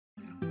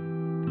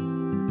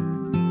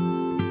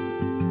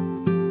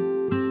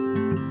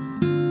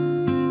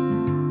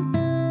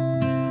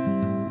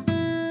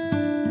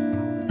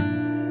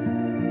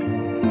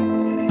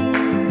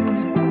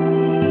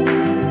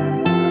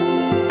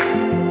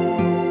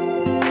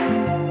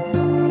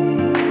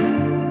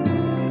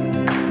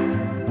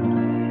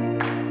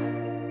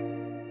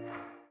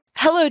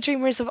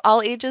dreamers of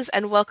all ages,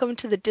 and welcome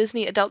to the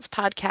Disney Adults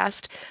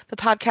Podcast, the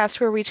podcast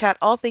where we chat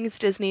all things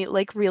Disney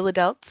like real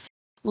adults.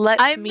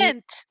 Let's I'm meet.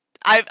 Mint.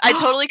 I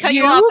totally cut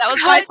you off. You That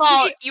was my cut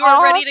fault. me You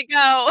were ready off. to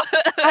go.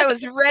 I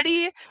was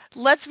ready.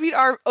 Let's meet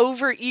our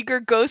over-eager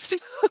ghost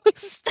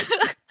host.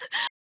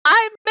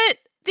 I'm Mint,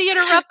 the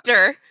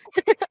interrupter.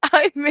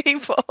 I'm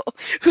Mabel,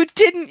 who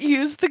didn't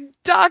use the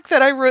doc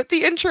that I wrote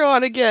the intro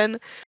on again.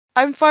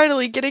 I'm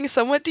finally getting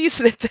somewhat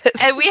decent at this.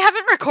 And we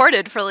haven't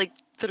recorded for like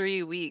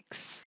 3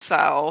 weeks,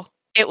 so.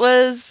 It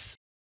was...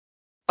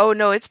 Oh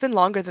no, it's been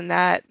longer than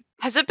that.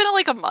 Has it been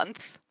like a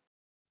month?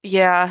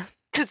 Yeah.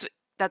 Because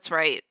that's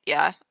right.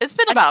 Yeah. It's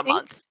been I about a think-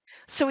 month.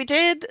 So we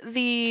did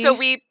the... So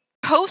we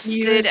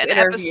posted Muse an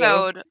interview.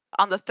 episode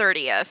on the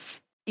 30th.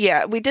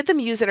 Yeah, we did the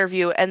Muse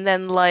interview, and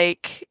then,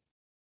 like,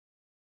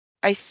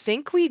 I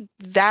think we,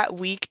 that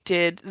week,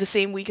 did, the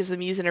same week as the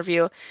Muse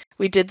interview,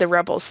 we did the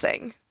Rebels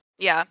thing.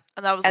 Yeah,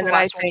 and that was And the then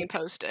I last one we think-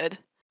 posted.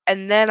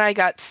 And then I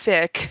got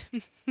sick.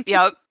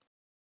 Yep.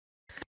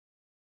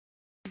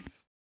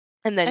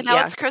 And then, And now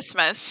yeah. it's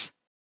Christmas.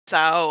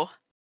 So.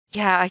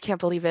 Yeah, I can't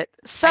believe it.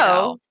 I So,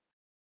 know.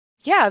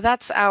 yeah,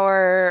 that's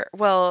our,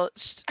 well,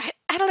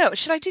 I don't know.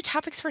 Should I do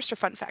topics first or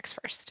fun facts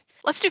first?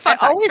 Let's do fun I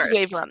facts always first.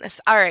 waver on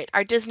this. All right,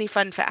 our Disney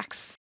fun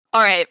facts.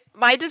 All right,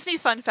 my Disney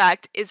fun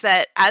fact is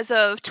that as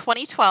of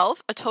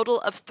 2012, a total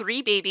of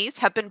 3 babies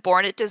have been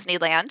born at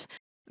Disneyland.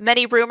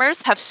 Many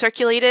rumors have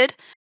circulated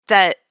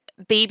that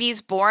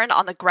babies born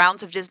on the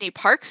grounds of Disney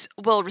parks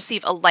will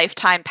receive a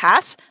lifetime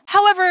pass.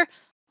 However,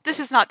 this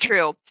is not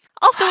true.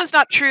 Also is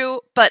not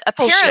true, but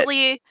Bullshit.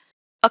 apparently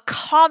a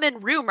common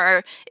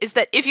rumor is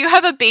that if you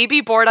have a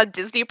baby born on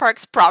Disney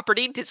parks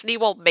property, Disney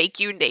will make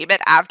you name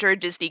it after a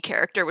Disney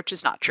character, which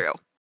is not true.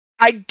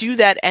 I'd do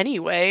that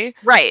anyway.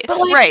 Right, But,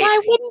 like, right.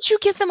 why wouldn't you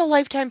give them a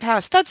lifetime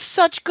pass? That's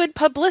such good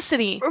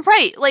publicity.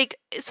 Right, like,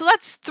 so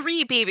that's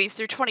 3 babies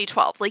through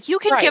 2012. Like, you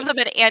can give Right.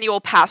 them an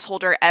annual pass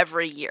holder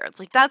every year.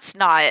 Like, that's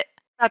not,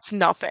 That's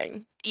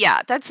nothing.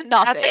 yeah, that's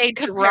nothing. That's a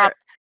compar- drop.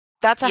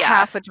 That's a Yeah.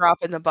 half a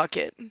drop in the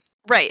bucket.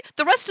 Right.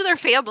 The rest of their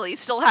family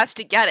still has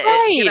to get it,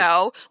 you Right.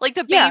 know? Like,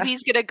 the Yeah.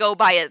 baby's gonna go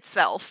by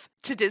itself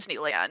to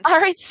Disneyland. All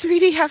right,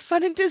 sweetie, have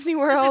fun in Disney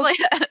World.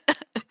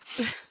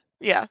 Disneyland.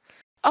 Yeah.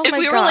 Oh If my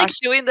we were, gosh. like,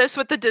 doing this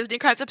with the Disney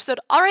Crimes episode,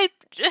 all right,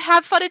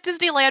 have fun at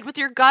Disneyland with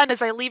your gun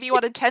as I leave you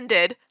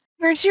unattended.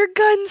 Where's your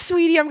gun,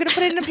 sweetie? I'm gonna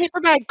put it in a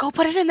paper bag. Go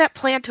put it in that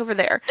plant over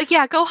there. Like,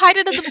 yeah, go hide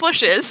it in the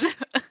bushes.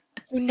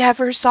 You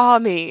never saw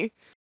me.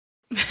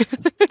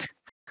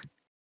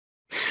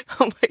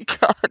 Oh my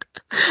god.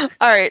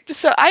 All right.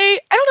 So I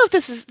don't know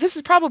if this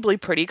is probably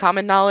pretty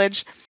common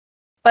knowledge,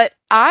 but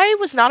I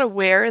was not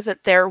aware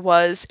that there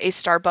was a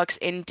Starbucks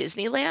in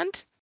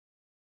Disneyland.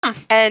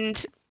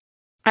 And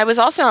I was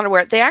also not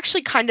aware they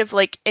actually kind of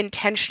like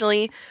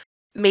intentionally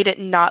made it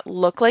not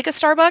look like a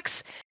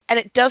Starbucks, and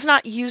it does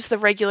not use the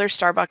regular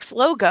Starbucks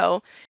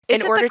logo.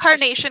 Is in it order the to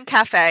Carnation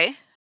Cafe?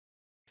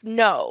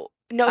 No.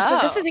 So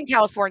this is Oh. in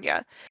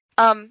California.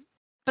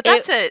 But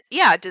that's it.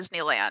 Yeah,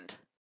 Disneyland.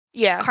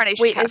 Yeah.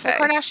 Carnation Wait, is the Cafe.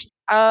 Carnation?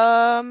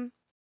 I'm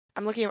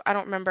looking. I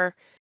don't remember.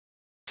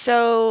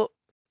 So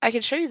I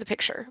can show you the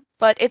picture,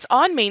 but it's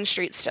on Main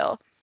Street still.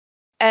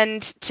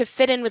 And to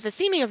fit in with the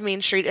theming of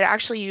Main Street, it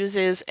actually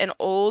uses an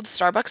old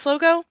Starbucks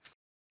logo.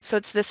 So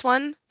it's this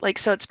one, like,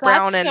 so it's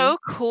brown That's and so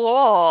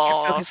cool.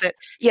 can't focus it.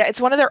 Yeah, it's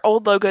one of their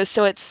old logos,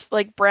 so it's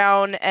like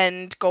brown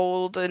and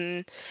gold,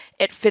 and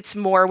it fits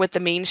more with the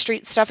Main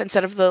Street stuff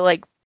instead of the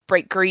like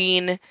bright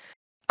green.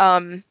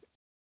 And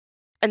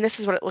this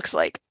is what it looks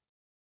like.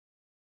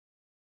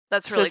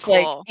 That's So really it's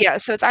cool. like, yeah,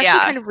 so it's actually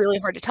Yeah. kind of really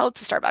hard to tell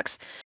it's a Starbucks.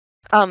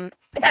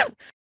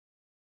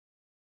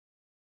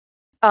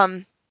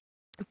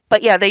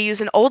 But yeah, they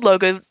use an old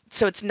logo,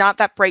 so it's not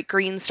that bright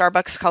green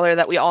Starbucks color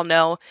that we all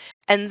know.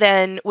 And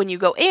then when you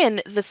go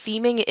in, the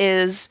theming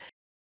is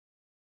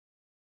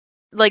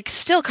like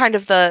still kind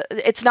of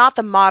it's not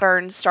the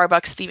modern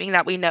Starbucks theming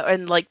that we know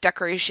and like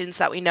decorations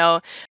that we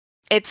know.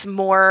 It's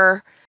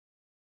more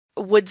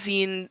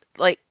woodsy,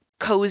 like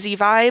cozy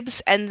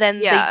vibes. And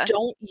then Yeah. they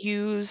don't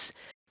use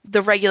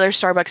the regular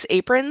Starbucks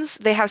aprons.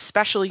 They have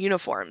special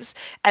uniforms,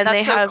 and That's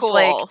they so have cool.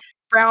 like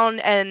brown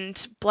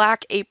and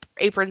black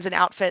aprons and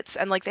outfits,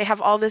 and like they have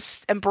all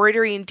this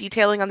embroidery and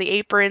detailing on the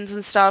aprons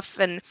and stuff,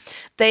 and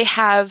they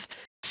have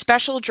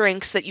special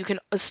drinks that you can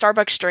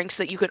Starbucks drinks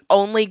that you can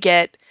only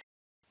get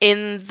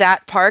in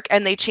that park,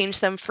 and they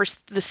change them for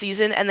the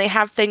season, and they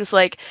have things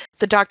like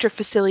the Dr.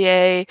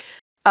 Facilier,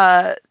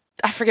 I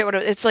forget what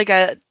it's like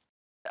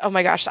oh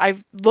my gosh, I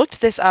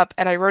looked this up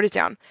and I wrote it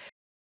down.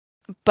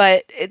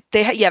 But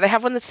they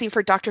have one that's themed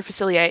for Dr.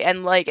 Facilier,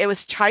 and like it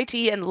was chai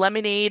tea and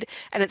lemonade,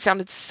 and it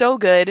sounded so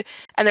good.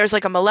 And there's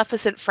like a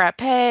Maleficent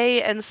frappe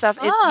and stuff.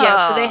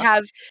 Yeah, so they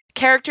have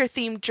character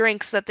themed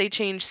drinks that they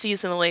change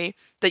seasonally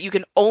that you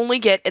can only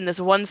get in this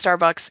one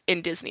Starbucks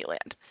in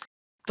Disneyland.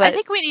 But I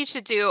think we need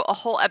to do a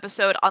whole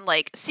episode on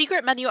like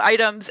secret menu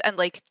items and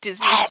like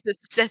Disney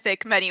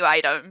specific menu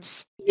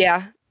items.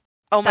 yeah,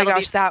 oh my That'll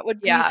be- gosh, that would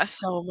be yeah.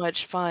 so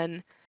much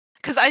fun.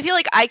 Because I feel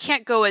like I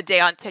can't go a day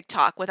on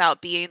TikTok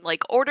without being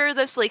like, order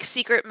this like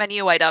secret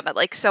menu item at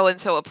like so and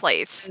so a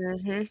place.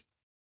 Hmm.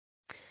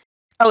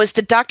 Oh, it's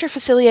the Dr.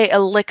 Facilier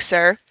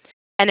Elixir,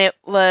 and it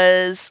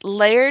was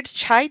layered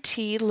chai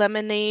tea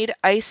lemonade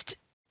iced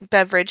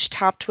beverage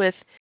topped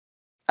with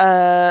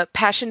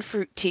passion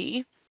fruit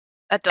tea.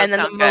 That does And then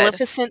the sound good.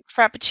 Maleficent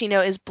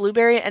Frappuccino is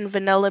blueberry and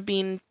vanilla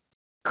bean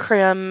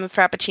creme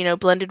Frappuccino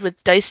blended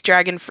with diced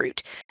dragon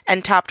fruit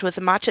and topped with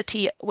matcha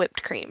tea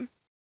whipped cream.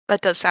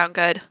 That does sound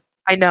good.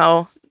 I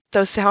know.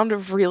 Those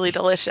sound really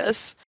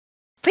delicious.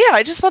 But yeah,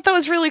 I just thought that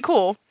was really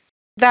cool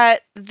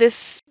that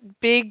this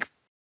big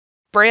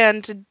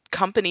brand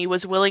company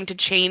was willing to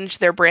change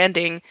their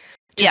branding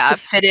just Yeah. to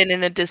fit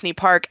in a Disney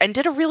park and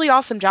did a really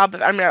awesome job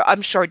of. I mean,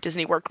 I'm sure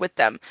Disney worked with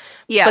them,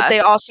 but Yeah. they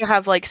also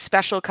have like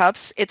special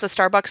cups. It's a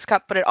Starbucks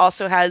cup, but it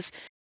also has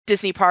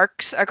Disney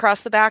parks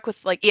across the back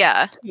with like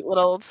Yeah. cute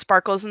little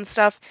sparkles and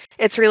stuff.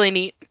 It's really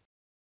neat. So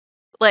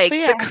Like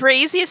yeah. the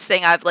craziest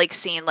thing I've like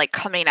seen like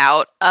coming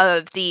out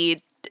of the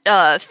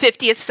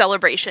 50th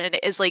celebration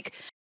is like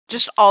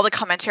just all the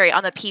commentary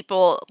on the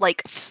people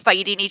like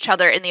fighting each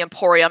other in the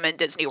Emporium in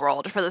Disney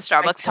World for the My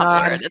Starbucks tumbler.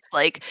 God. And it's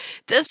like,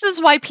 this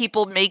is why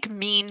people make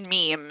mean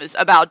memes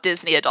about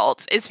Disney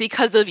adults. It's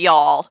because of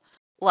y'all.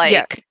 Yeah.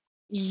 Like,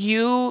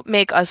 You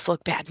make us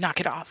look bad. Knock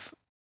it off.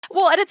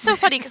 well, and it's so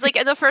funny because like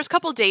in the first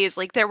couple days,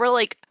 like there were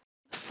like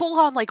full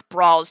on like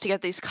brawls to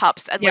get these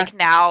cups, and Yeah. like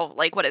now,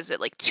 like what is it,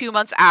 like 2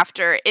 months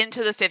after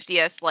into the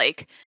 50th,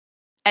 like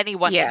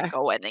anyone can Yeah.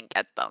 go in and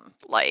get them.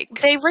 Like,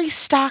 They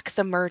restock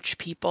the merch,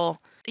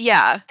 people.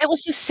 yeah, It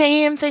was the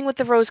same thing with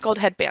the rose gold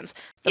headbands.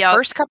 The yep,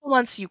 first couple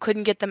months you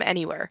couldn't get them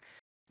anywhere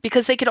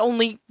because they could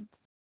only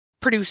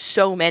produce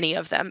so many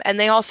of them, and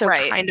they also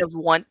right, kind of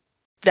want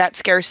that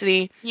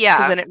scarcity because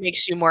yeah. then it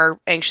makes you more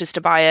anxious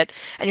to buy it,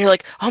 and you're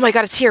like, "Oh my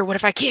god, it's here. What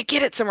if I can't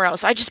get it somewhere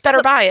else? I just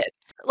better buy it."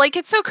 Like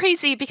it's so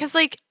crazy because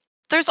like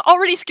there's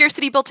already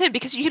scarcity built in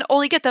because you can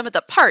only get them at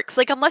the parks.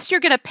 Like unless you're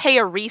gonna pay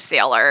a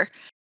reseller,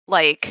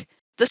 like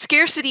the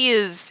scarcity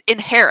is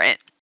inherent.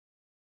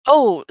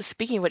 Oh,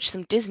 speaking of which,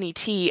 some Disney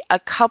tea. A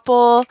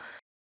couple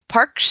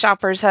park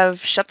shoppers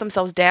have shut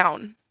themselves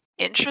down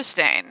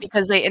Interesting.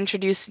 because they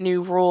introduced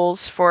new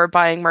rules for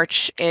buying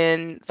merch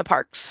in the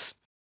parks.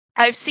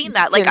 I've seen You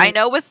that. Like I can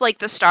know with like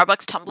the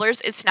Starbucks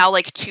tumblers, it's now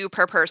like two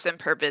per person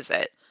per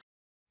visit.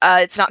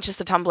 It's not just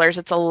the tumblers,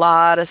 it's a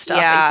lot of stuff,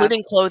 Yeah.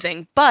 including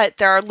clothing, but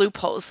there are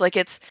loopholes. Like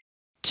it's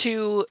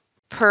two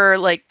per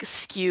like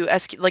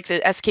like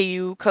the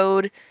SKU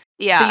code.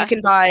 So you Yeah.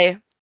 can buy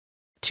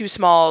two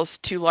smalls,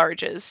 two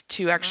larges,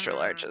 two extra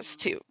larges, Mm,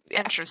 two. Yeah.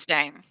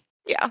 interesting.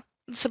 Yeah.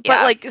 So but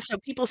Yeah. like so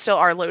people still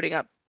are loading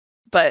up.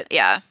 But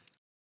Yeah.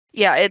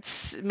 yeah,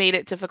 it's made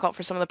it difficult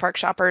for some of the park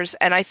shoppers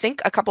and I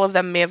think a couple of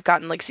them may have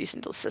gotten like cease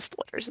and desist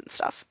letters and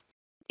stuff.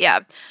 Yeah.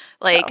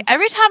 Like So,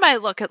 every time I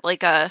look at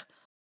like a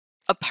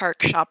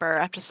park shopper,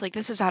 I'm just like,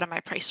 this is out of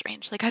my price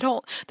range. Like I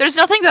don't there's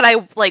nothing that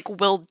I like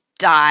will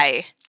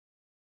die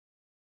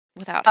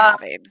without uh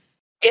having.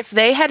 if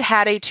they had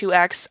had a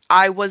 2X,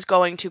 I was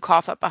going to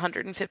cough up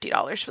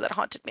 $150 for that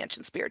Haunted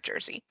Mansion Spirit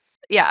jersey.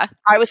 Yeah.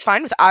 I was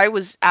fine with I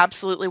was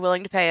absolutely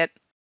willing to pay it,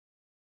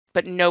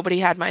 but nobody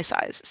had my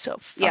size, so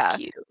fuck Yeah.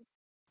 you.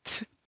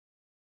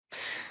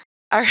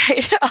 All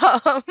right.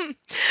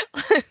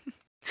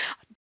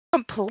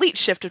 Complete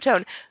shift of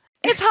tone.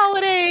 It's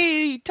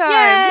holiday time.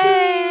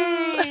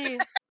 Woo! Yay!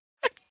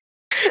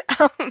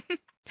 Um,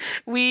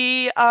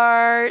 we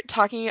are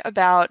talking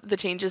about the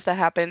changes that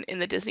happen in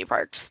the Disney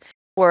parks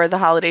for the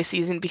holiday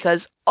season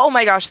because, oh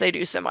my gosh, they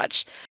do so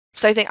much.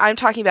 So I think I'm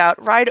talking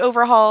about ride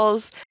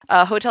overhauls,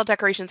 hotel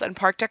decorations, and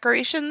park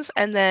decorations.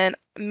 And then,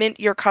 Mint,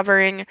 you're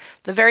covering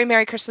the Very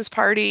Merry Christmas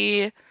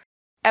Party,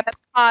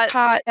 Hot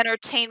Epcot.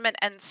 entertainment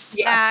and Yes.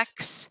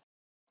 snacks,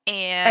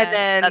 And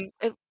and that's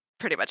then,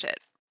 pretty much it.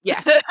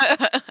 yeah,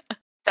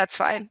 that's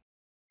fine.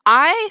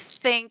 I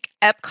think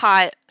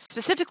Epcot,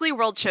 specifically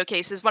World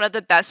Showcase, is one of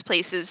the best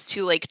places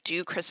to like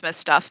do Christmas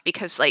stuff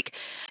because like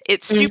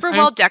it's super Hmm.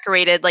 well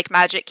decorated, like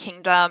Magic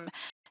Kingdom,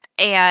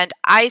 and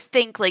I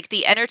think like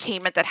the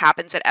entertainment that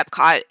happens at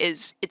Epcot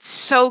is it's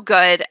so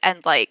good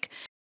and like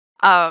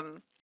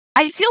um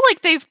I feel like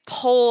they've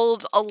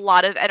pulled a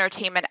lot of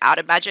entertainment out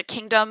of Magic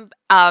Kingdom.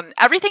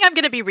 Everything I'm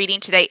going to be reading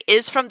today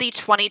is from the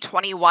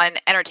 2021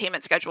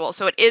 entertainment schedule,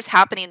 so it is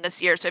happening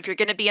this year. So if you're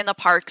going to be in the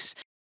parks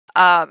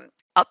um,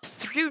 up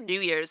through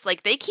New Year's,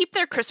 like they keep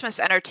their Christmas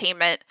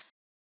entertainment,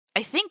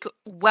 I think,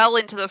 well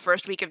into the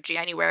first week of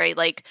January,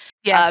 like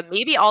Yeah.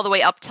 maybe all the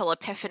way up till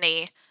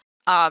Epiphany.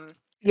 Um,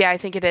 Yeah, I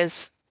think it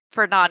is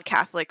for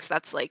non-Catholics,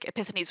 that's like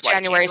Epiphany's what,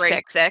 January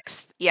January 6th.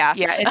 6th? Yeah.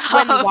 Yeah, it's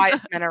when the wise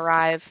men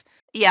arrive.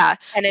 Yeah.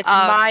 And it's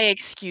my Um,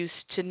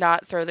 excuse to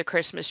not throw the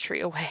Christmas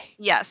tree away.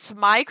 yes,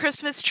 my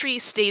Christmas tree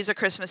stays a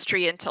Christmas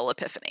tree until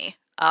Epiphany.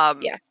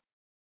 Yeah.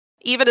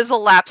 Even as a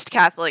lapsed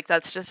Catholic,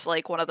 that's just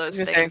like one of I was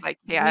those gonna say, things I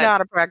can't.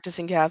 not a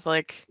practicing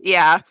Catholic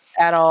Yeah.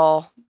 at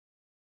all.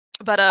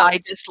 But I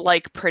just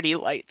like pretty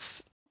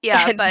lights,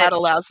 yeah, and but that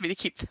allows me to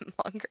keep them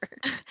longer.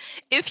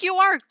 if you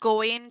are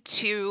going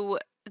to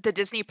the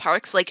Disney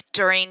parks like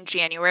during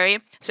January.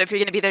 So if you're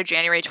going to be there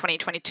January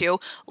 2022,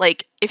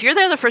 like if you're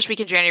there the first week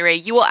in January,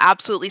 you will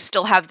absolutely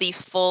still have the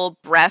full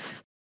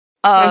breadth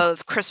Yeah.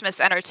 of Christmas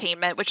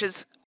entertainment, which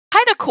is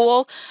kind of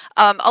cool.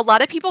 A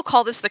lot of people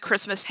call this the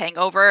Christmas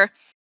hangover.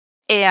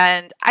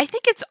 And I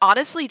think it's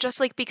honestly just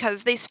like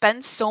because they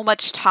spend so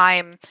much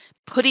time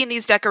putting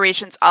these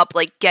decorations up,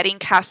 like getting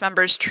cast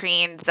members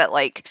trained that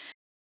like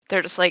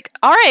they're just like,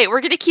 all right,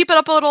 we're going to keep it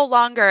up a little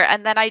longer.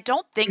 And then I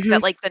don't think Hmm.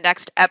 that like the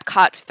next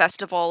Epcot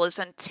festival is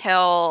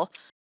until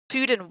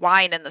Food and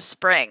Wine in the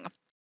spring.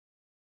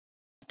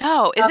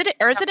 No, is it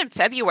or is it in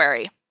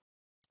February?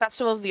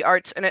 Festival of the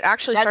Arts, and it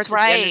actually That's starts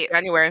at the end of right.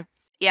 January.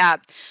 Yeah.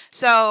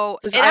 So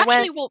Because it I actually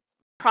went will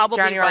probably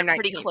January run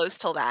pretty 19th. close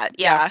till that.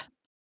 Yeah. Yeah.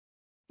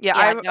 Yeah,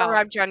 Yeah, I no.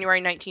 arrived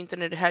January 19th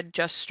and it had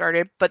just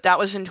started, but that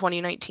was in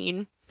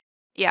 2019.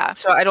 Yeah.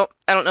 So I don't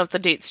know if the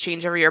dates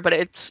change every year, but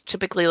it's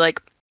typically like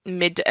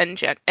mid to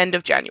end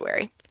of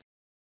January.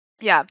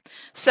 Yeah.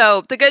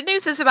 So the good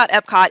news is about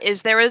Epcot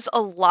is there is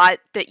a lot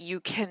that you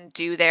can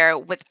do there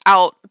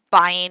without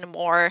buying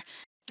more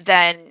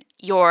than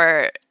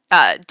your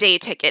day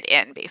ticket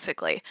in,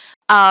 basically.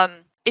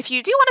 If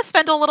you do want to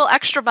spend a little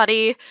extra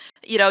money,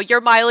 you know,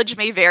 your mileage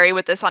may vary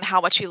with this on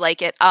how much you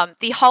like it.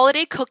 The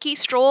holiday cookie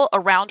stroll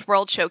around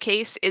World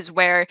Showcase is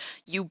where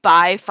you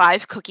buy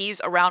 5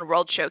 cookies around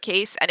World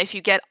Showcase, and if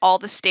you get all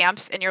the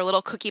stamps in your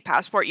little cookie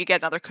passport, you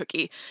get another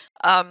cookie.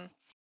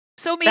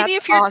 So maybe That's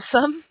if you're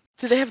awesome.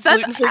 Do they have so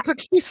that's gluten-free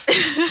cookies?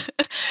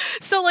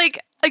 so like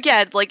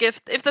again, like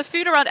if the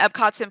food around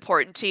Epcot's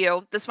important to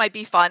you, this might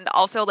be fun.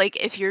 Also, like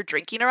if you're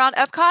drinking around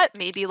Epcot,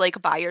 maybe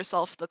like buy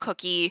yourself the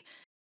cookie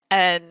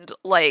and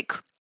like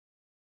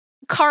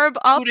carb Food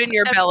up in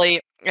your and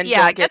belly and yeah,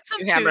 don't get get some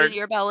too food in hammered.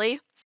 your belly.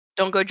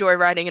 Don't go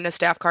joyriding in a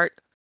staff cart.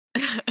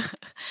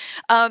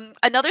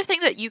 Another thing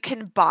that you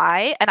can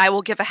buy, and I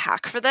will give a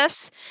hack for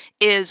this,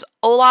 is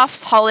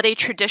Olaf's Holiday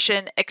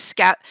Tradition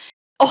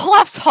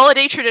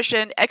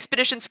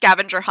Expedition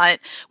Scavenger Hunt,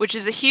 which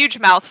is a huge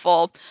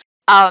mouthful.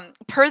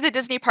 Per the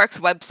Disney Parks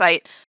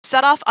website,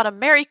 set off on a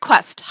merry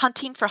quest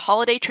hunting for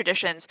holiday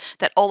traditions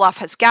that Olaf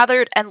has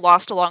gathered and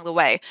lost along the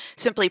way.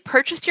 Simply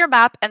purchase your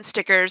map and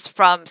stickers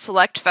from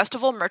select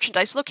festival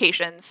merchandise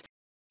locations,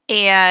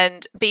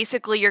 and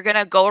basically you're going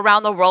to go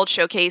around the World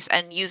Showcase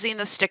and using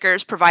the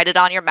stickers provided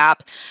on your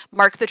map,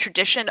 mark the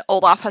tradition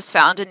Olaf has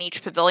found in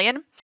each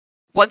pavilion.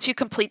 Once you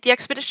complete the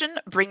expedition,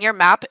 bring your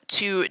map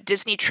to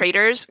Disney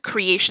Traders,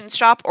 Creation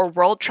Shop, or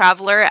World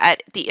Traveler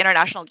at the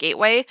International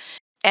Gateway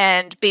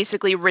and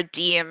basically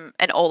redeem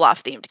an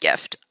Olaf themed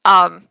gift.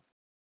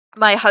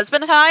 My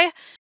husband and I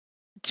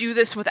do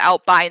this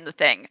without buying the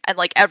thing. And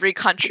like every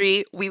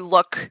country, we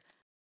look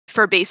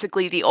for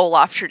basically the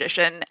Olaf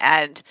tradition,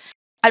 and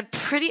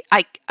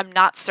I'm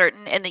not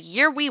certain. In the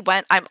year we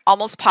went, I'm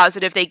almost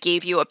positive they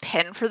gave you a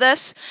pin for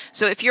this.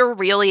 So if you're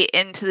really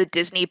into the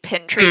Disney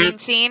pin Mm. trading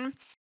scene,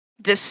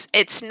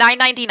 it's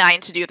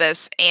 $9.99 to do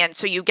this, and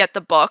so you get the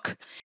book,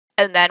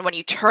 and then when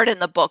you turn in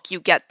the book, you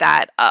get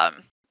that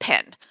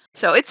pin.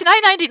 So it's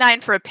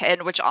 $9.99 for a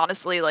pin, which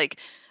honestly, like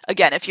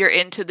again, if you're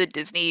into the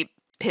Disney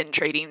pin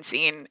trading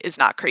scene, is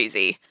not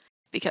crazy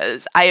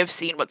because I have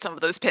seen what some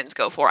of those pins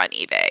go for on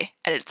eBay,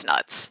 and it's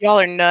nuts. Y'all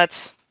are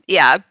nuts.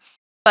 Yeah.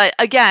 But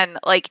again,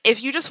 like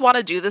if you just want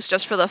to do this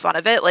just for the fun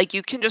of it, like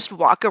you can just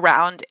walk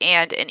around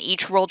and in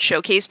each World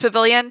Showcase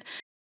pavilion,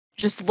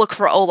 just look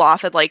for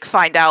Olaf and like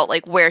find out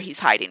like where he's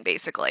hiding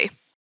basically.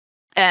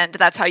 And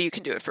that's how you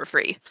can do it for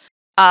free.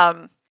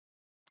 Um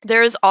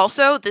there is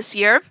also this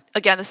year,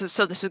 again this is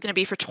going to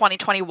be for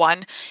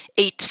 2021,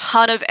 a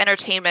ton of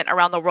entertainment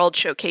around the World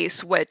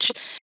Showcase, which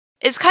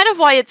is kind of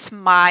why it's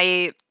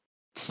my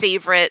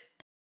favorite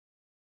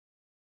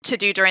to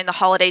do during the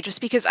holiday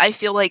just because I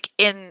feel like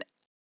in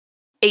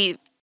a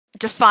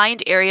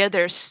defined area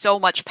there's so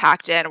much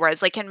packed in,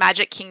 whereas like in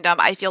Magic Kingdom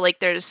I feel like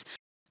there's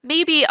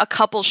maybe a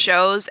couple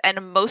shows,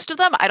 and most of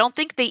them I don't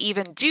think they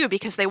even do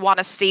because they want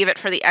to save it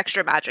for the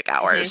extra magic Hmm.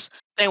 hours.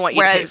 They want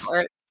you to pay Whereas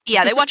for it.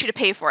 yeah, they want you to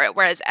pay for it,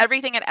 whereas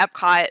everything at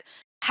Epcot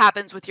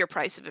happens with your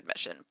price of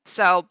admission.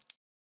 So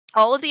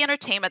all of the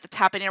entertainment that's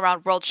happening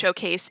around World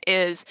Showcase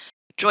is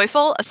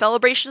Joyful, a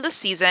celebration of the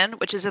season,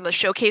 which is in the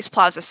Showcase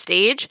Plaza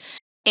stage,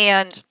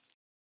 and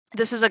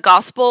this is a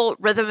gospel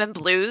rhythm and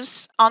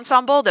blues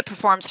ensemble that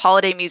performs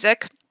holiday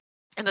music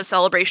in the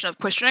celebration of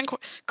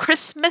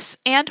Christmas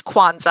and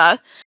Kwanzaa.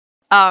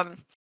 Um,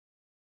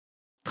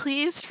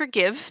 please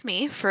forgive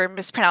me for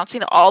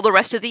mispronouncing all the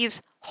rest of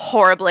these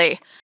horribly.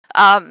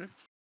 Um,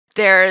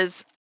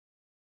 there's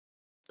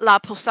La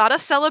Posada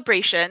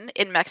Celebration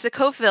in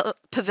Mexico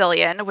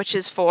Pavilion, which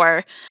is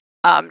for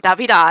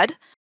Navidad.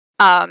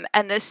 And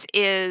this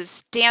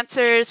is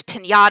dancers,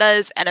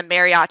 pinatas, and a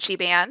mariachi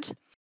band.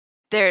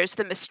 There's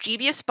the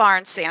Mischievous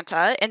Barn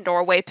Santa in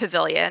Norway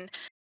Pavilion,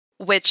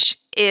 which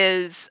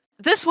is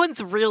this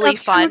one's really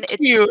That's so fun.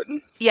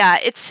 cute.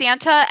 It's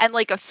Santa and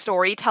like a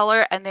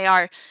storyteller, and they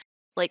are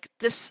like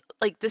this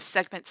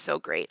segment's so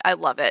great. I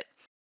love it.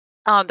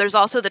 There's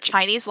also the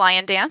Chinese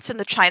lion dance in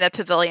the China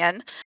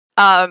Pavilion.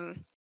 Um,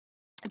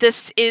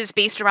 This is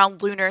based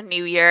around Lunar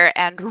New Year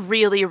and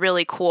really,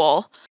 really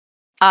cool.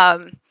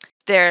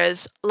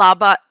 There's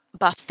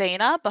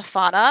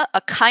Bafana,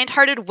 a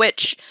kind-hearted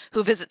witch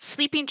who visits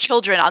sleeping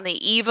children on the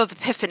eve of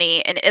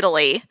Epiphany in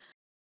Italy.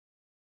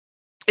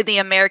 In the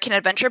American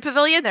Adventure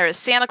Pavilion, there is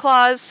Santa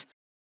Claus.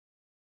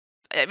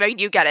 I mean,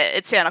 you get it.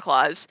 It's Santa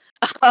Claus.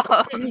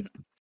 We're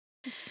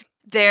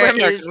There is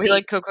American. We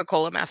like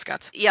Coca-Cola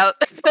mascots. Yep.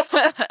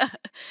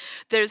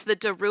 There's the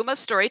Daruma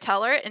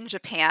Storyteller in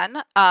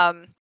Japan.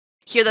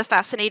 Hear the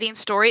fascinating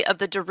story of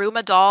the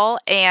Daruma doll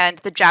and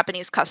the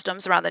Japanese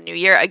customs around the New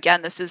Year.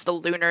 Again, this is the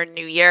Lunar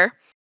New Year.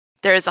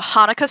 There is a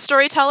Hanukkah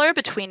storyteller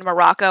between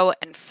Morocco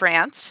and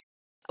France,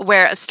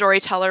 where a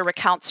storyteller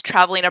recounts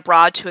traveling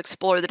abroad to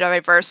explore the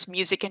diverse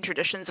music and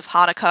traditions of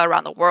Hanukkah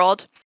around the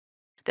world.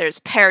 There's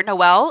Père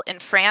Noël in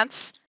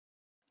France.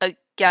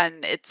 Again,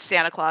 it's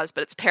Santa Claus,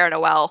 but it's Père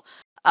Noël.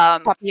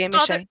 Papier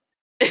Father...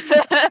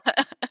 mâché.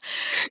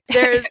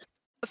 There's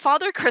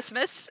Father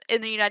Christmas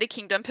in the United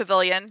Kingdom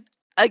Pavilion.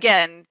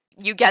 Again,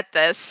 you get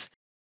this.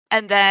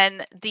 And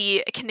then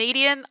the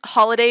Canadian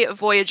Holiday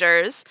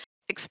Voyagers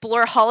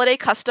explore holiday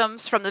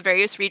customs from the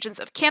various regions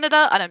of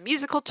Canada on a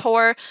musical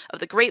tour of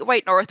the Great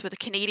White North with the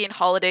Canadian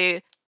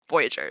Holiday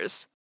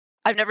Voyagers.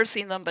 I've never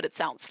seen them, but it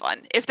sounds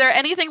fun. If they're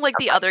anything like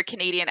the other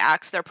Canadian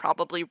acts, they're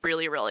probably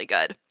really, really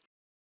good.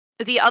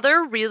 The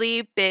other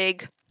really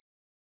big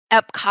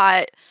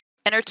Epcot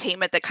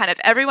entertainment that kind of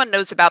everyone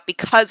knows about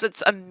because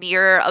it's a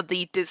mirror of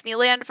the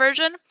Disneyland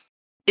version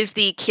is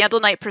the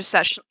Candlelight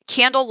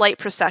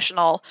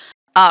Processional.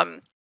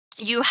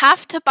 You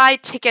have to buy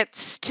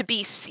tickets to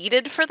be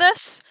seated for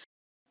this,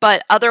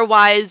 but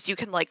otherwise you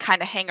can like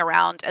kind of hang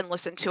around and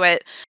listen to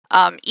it.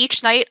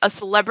 Each night, a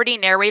celebrity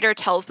narrator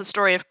tells the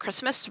story of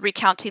Christmas,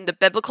 recounting the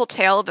biblical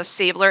tale of a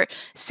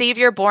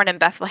savior born in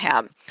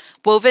Bethlehem.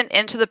 Woven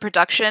into the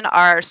production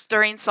are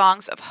stirring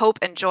songs of hope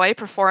and joy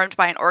performed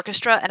by an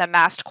orchestra and a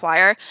massed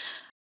choir.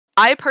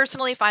 I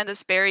personally find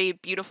this very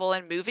beautiful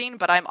and moving,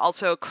 but I'm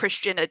also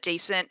Christian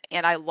adjacent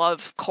and I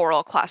love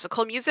choral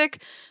classical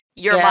music.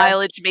 Your Yeah.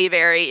 mileage may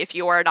vary if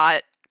you are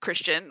not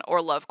Christian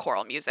or love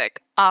choral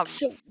music.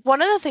 So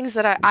one of the things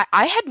that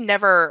I had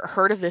never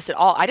heard of this at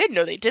all. I didn't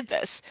know they did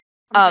this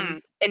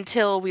Mhm.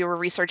 until we were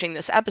researching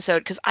this episode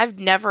because I've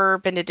never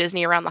been to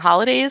Disney around the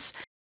holidays,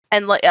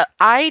 and like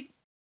I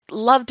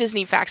love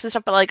Disney facts and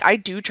stuff, but like I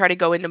do try to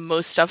go into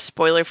most stuff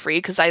spoiler free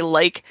because I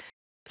like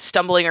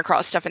stumbling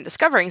across stuff and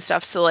discovering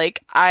stuff. So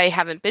like I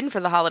haven't been for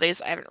the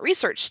holidays. I haven't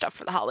researched stuff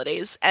for the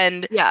holidays,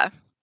 and Yeah.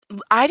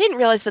 I didn't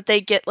realize that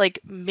they get like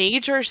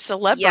major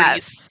celebrities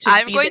Yes. to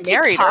I'm be the going to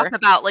talk narrator.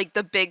 about like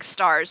the big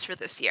stars for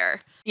this year.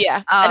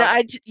 Yeah, and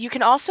Um, you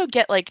can also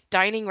get like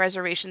dining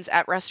reservations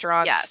at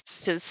restaurants yes.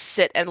 to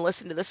sit and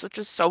listen to this, which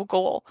is so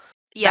cool.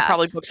 That Yeah.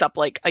 probably books up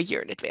like a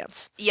year in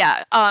advance.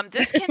 Yeah.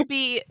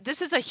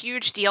 This is a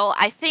huge deal.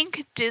 I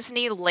think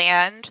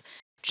Disneyland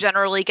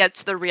generally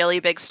gets the really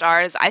big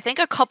stars. I think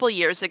a couple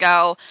years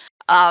ago,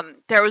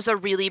 there was a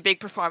really big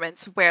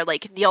performance where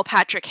like Neil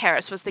Patrick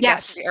Harris was the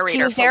guest Yes, he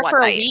narrator was for there one for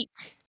a night. week.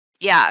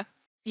 Yeah.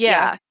 Yeah,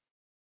 Yeah.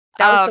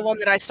 that was the one Um,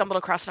 that I stumbled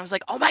across, and I was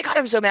like, "Oh my god,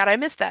 I'm so mad I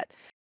missed that."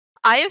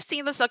 I have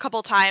seen this a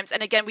couple times,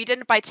 and again, we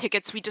didn't buy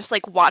tickets. We just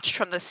like watched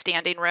from the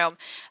standing room.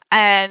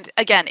 And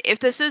again, if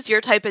this is your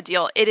type of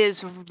deal, it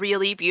is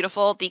really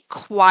beautiful. The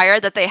choir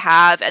that they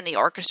have and the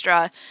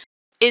orchestra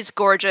is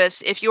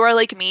gorgeous. If you are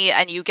like me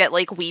and you get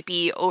like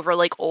weepy over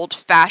like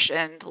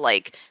old-fashioned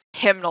like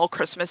hymnal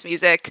Christmas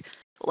music,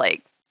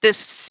 like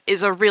this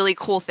is a really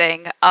cool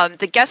thing.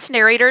 The guest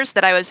narrators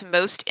that I was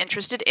most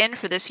interested in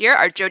for this year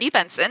are Jodie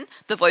Benson,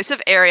 the voice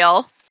of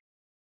Ariel.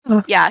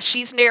 Yeah,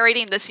 she's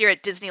narrating this year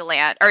at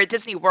Disneyland or at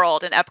Disney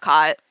World in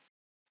Epcot.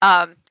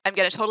 I'm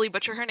gonna totally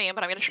butcher her name,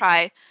 but I'm gonna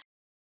try.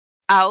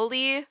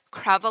 Auli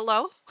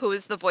Cravalho, who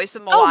is the voice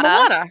of Oh, Moana.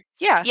 Moana.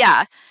 Yeah.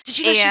 Yeah, Did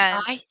you know she's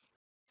and bi?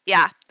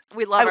 yeah,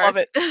 we I love her. love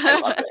it. I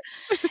love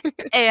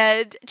it.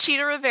 And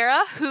Cheetah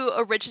Rivera, who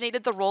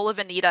originated the role of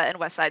Anita in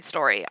West Side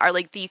Story, are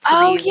like the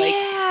Oh three like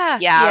yeah. yeah,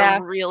 Yeah.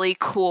 really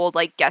cool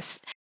like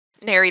guest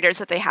narrators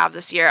that they have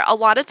this year. A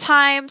lot of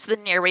times the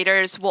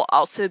narrators will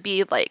also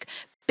be like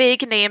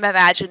big name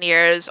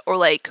Imagineers or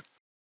like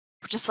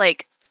just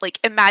like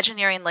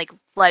Imagineering like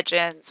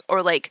legends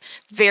or like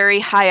very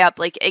high up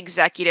like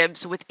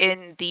executives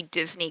within the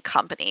Disney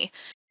company.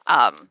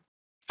 Um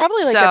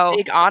Probably like a so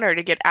big honor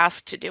to get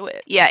asked to do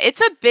it. yeah,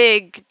 it's a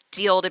big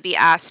deal to be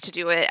asked to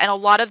do it. And a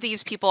lot of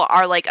these people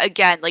are like,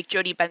 again, like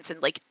Jodie Benson,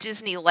 like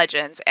Disney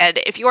legends. And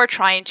if you are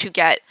trying to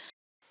get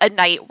a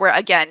night where,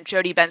 again,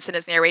 Jodie Benson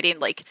is narrating,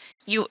 like,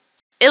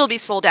 it'll be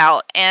sold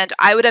out. And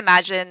I would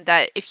imagine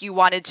that if you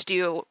wanted to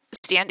do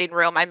standing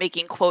room, I'm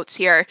making quotes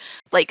here,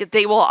 like,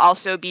 they will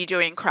also be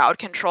doing crowd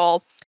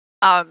control.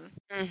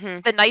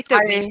 Mhm. The night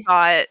that we I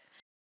saw it,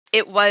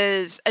 it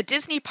was a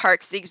Disney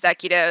Parks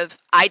executive.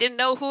 I didn't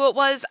know who it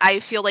was. I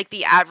feel like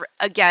the average,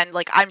 again,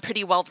 like I'm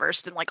pretty well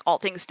versed in like all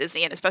things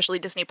Disney and especially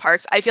Disney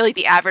Parks. I feel like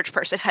the average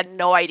person had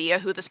no idea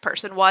who this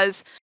person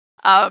was.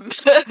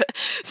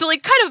 So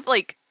like kind of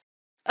like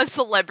a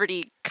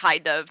celebrity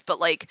kind of, but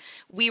like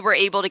we were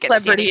able to get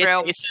standing Celebrity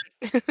room.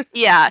 adjacent.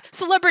 Yeah,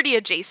 celebrity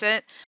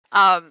adjacent.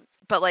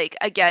 But like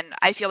again,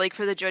 I feel like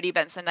for the Jodie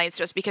Benson nights,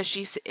 just because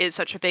she is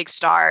such a big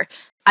star,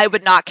 I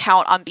would not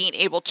count on being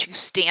able to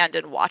stand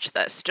and watch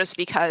this, just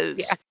Yeah.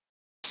 because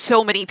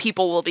so many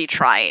people will be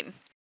trying.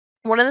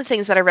 One of the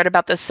things that I read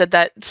about this said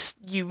that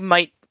you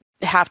might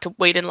have to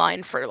wait in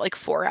line for like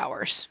 4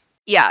 hours.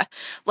 Yeah,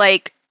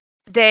 like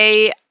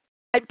they,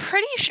 I'm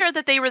pretty sure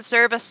that they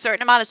reserve a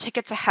certain amount of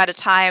tickets ahead of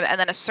time, and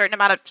then a certain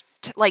amount of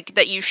like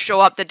that you show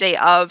up the day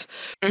of.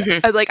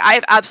 Mm-hmm. Like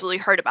I've absolutely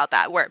heard about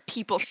that, where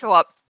people show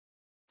up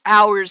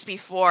hours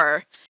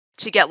before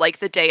to get like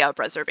the day of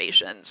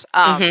reservations.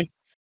 Mm-hmm.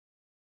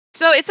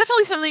 So it's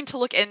definitely something to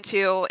look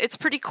into. It's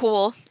pretty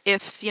cool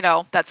if,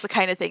 that's the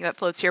kind of thing that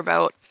floats your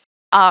boat.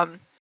 Um,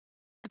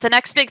 the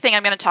next big thing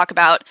I'm going to talk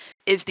about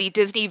is the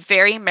Disney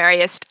Very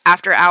Merriest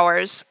After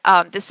Hours.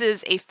 This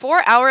is a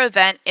 4-hour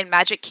event in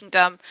Magic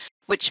Kingdom,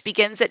 which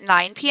begins at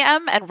 9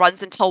 p.m. and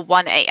runs until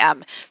 1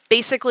 a.m.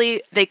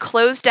 Basically, they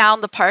close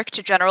down the park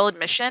to general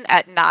admission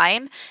at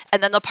 9,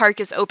 and then the park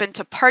is open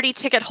to party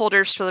ticket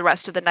holders for the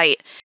rest of the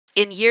night.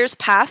 In years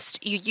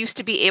past, you used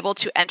to be able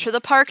to enter the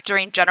park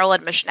during general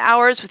admission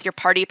hours with your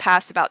party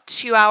pass about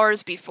 2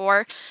 hours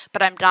before,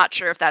 but I'm not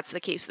sure if that's the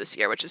case this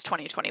year, which is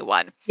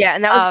 2021. Yeah,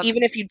 and that was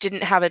even if you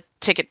didn't have a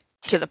ticket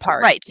to the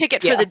park. Right,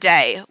 ticket for Yeah. the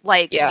day.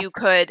 Like Yeah. you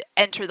could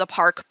enter the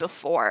park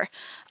before.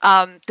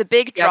 The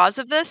big Yep. draws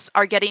of this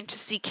are getting to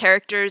see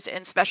characters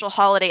in special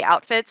holiday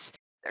outfits.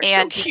 They're so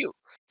And cute.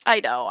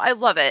 I know, I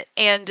love it.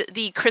 And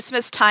the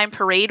Christmas time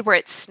parade where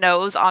it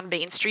snows on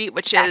Main Street,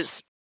 which Yes.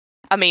 is,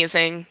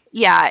 Amazing.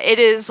 yeah, it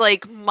is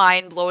like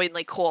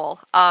mind-blowingly cool.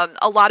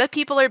 A lot of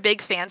people are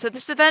big fans of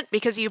this event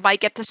because you might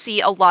get to see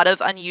a lot of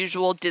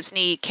unusual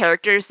Disney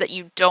characters that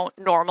you don't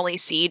normally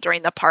see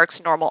during the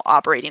park's normal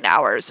operating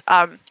hours.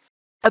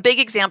 A big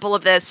example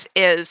of this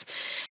is,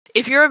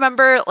 if you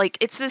remember, like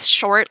it's this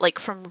short, like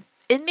from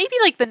in maybe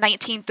like the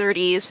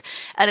 1930s,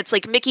 and it's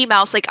like Mickey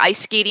Mouse like ice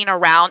skating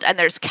around, and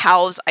there's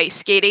cows ice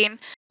skating.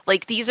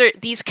 Like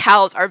these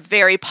cows are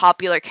very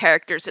popular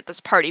characters at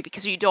this party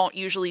because you don't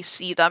usually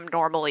see them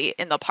normally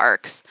in the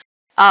parks.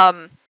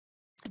 Um,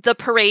 the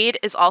parade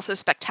is also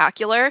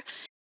spectacular,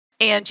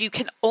 and you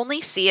can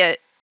only see it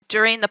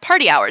during the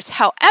party hours.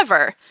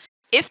 However,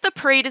 if the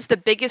parade is the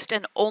biggest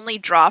and only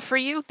draw for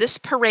you, this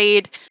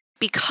parade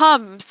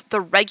becomes the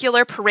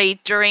regular parade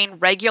during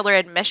regular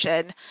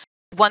admission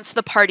once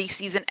the party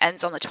season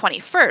ends on the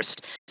 21st.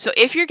 So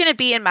if you're going to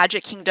be in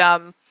Magic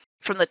Kingdom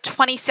from the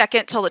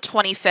 22nd till the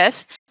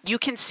 25th, you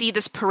can see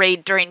this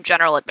parade during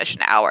general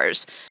admission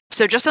hours.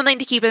 So just something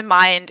to keep in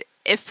mind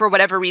if for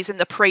whatever reason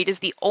the parade is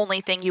the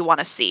only thing you want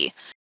to see.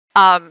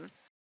 Kind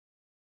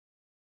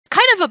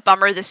of a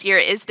bummer this year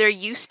is there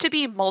used to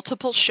be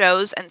multiple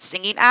shows and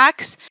singing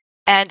acts,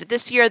 and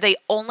this year they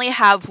only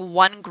have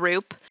one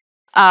group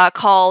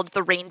called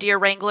the Reindeer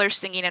Wranglers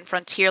singing in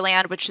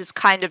Frontierland, which is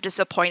kind of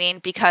disappointing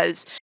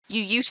because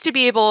you used to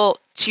be able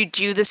to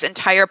do this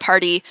entire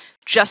party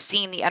just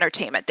seeing the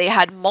entertainment. They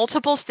had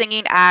multiple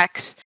singing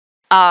acts,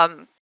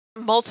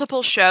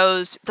 multiple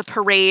shows, the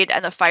parade,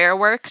 and the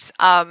fireworks.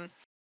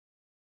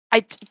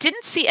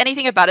 Didn't see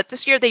anything about it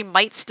this year. They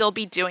might still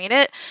be doing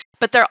it,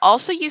 but there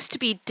also used to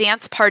be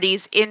dance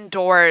parties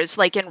indoors,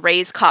 like in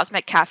Ray's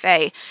Cosmic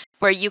Cafe,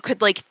 where you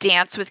could like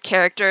dance with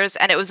characters,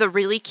 and it was a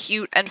really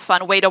cute and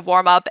fun way to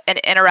warm up and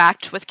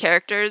interact with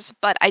characters.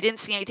 But I didn't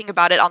see anything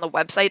about it on the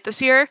website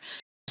this year,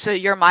 so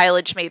your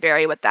mileage may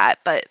vary with that.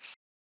 But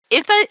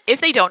if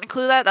they don't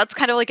include that, that's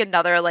kind of like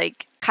another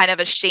like kind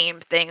of a shame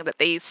thing that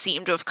they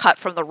seem to have cut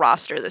from the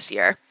roster this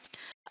year.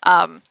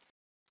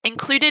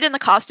 Included in the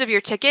cost of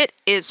your ticket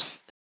is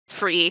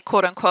free,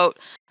 quote unquote,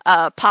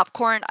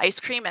 popcorn, ice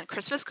cream, and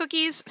Christmas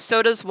cookies,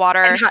 sodas,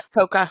 water. And hot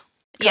cocoa.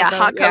 Yeah,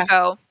 hot Yeah.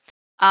 cocoa.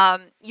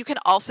 You can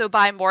also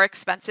buy more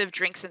expensive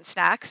drinks and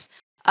snacks.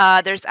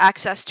 There's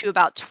access to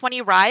about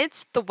 20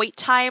 rides. The wait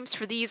times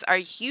for these are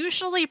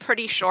usually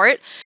pretty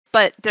short,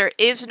 but there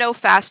is no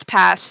fast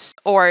pass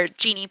or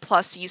Genie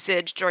Plus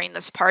usage during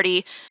this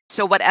party.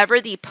 So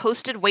whatever the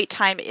posted wait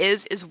time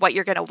is what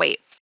you're going to wait.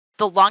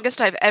 The longest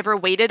I've ever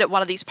waited at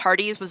one of these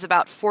parties was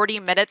about 40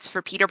 minutes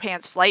for Peter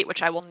Pan's Flight,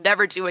 which I will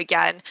never do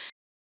again.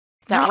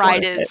 That Not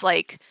ride worth it. is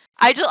like,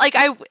 I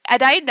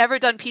had never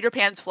done Peter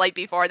Pan's Flight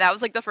before. And that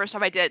was like the first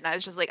time I did, and I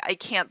was just like, I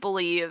can't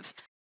believe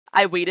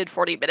I waited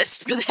 40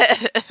 minutes for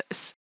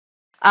this.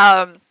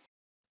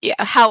 Yeah.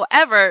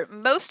 However,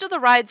 most of the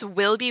rides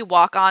will be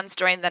walk-ons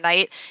during the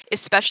night,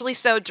 especially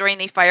so during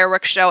the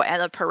fireworks show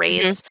and the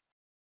parades.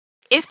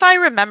 If I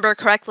remember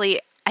correctly,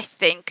 I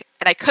think,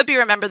 and I could be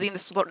remembering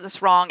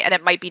this wrong, and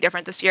it might be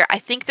different this year. I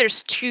think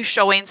there's 2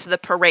 showings of the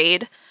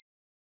parade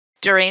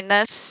during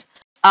this.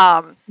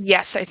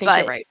 Yes, I think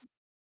but you're right.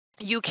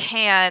 you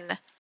can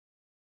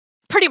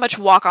pretty much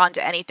walk on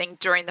to anything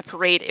during the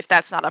parade if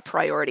that's not a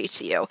priority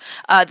to you.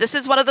 This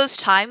is one of those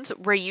times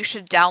where you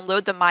should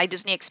download the My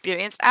Disney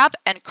Experience app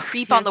and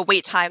creep on the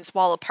wait times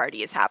while a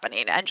party is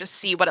happening and just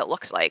see what it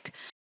looks like.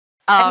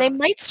 And they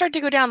might start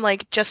to go down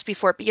like just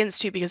before it begins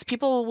too, because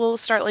people will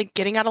start like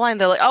getting out of line.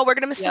 They're like, "Oh, we're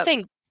gonna miss the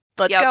thing.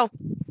 Let's go."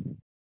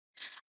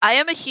 I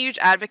am a huge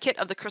advocate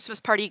of the Christmas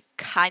party,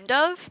 kind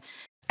of.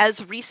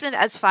 As recent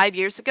as 5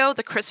 years ago,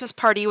 the Christmas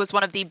party was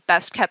one of the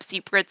best kept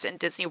secrets in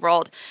Disney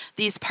World.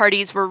 These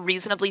parties were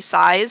reasonably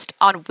sized.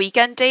 On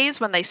weekend days,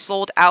 when they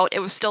sold out, it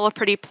was still a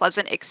pretty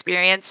pleasant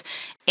experience.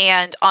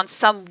 And on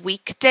some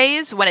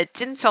weekdays, when it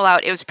didn't sell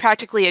out, it was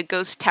practically a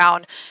ghost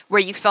town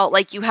where you felt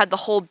like you had the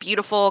whole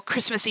beautiful,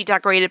 Christmassy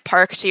decorated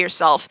park to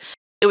yourself.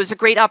 It was a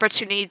great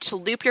opportunity to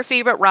loop your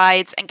favorite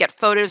rides and get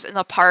photos in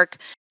the park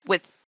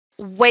with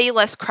way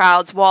less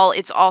crowds while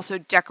it's also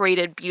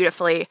decorated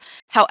beautifully.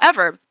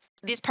 However,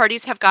 these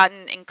parties have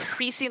gotten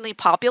increasingly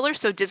popular,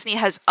 so Disney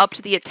has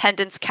upped the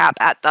attendance cap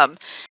at them.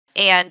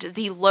 And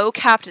the low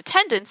capped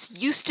attendance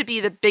used to be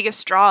the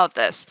biggest draw of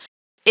this.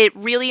 It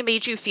really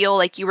made you feel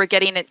like you were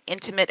getting an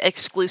intimate,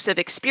 exclusive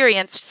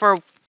experience for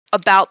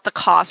about the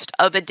cost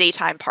of a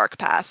daytime park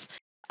pass.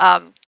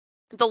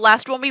 The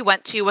last one we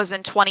went to was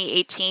in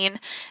 2018,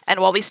 and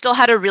while we still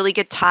had a really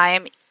good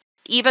time,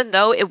 even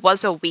though it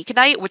was a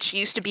weeknight, which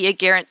used to be a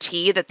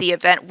guarantee that the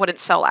event wouldn't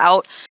sell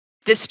out,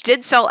 this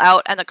did sell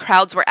out, and the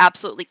crowds were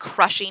absolutely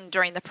crushing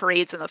during the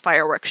parades and the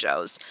fireworks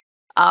shows.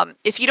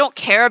 If you don't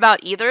care about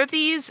either of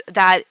these,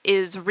 that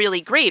is really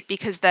great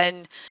because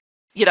then,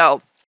 you know,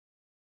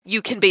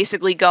 you can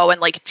basically go and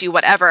like do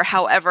whatever.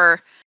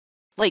 However,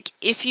 like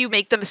if you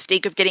make the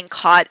mistake of getting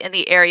caught in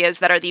the areas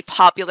that are the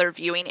popular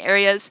viewing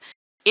areas,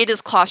 it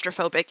is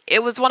claustrophobic.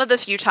 It was one of the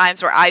few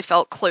times where I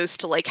felt close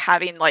to like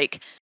having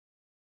like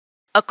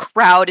a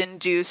crowd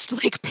induced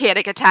like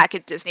panic attack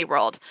at Disney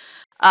World.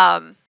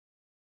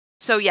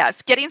 So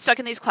yes, getting stuck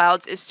in these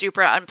clouds is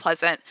super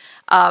unpleasant.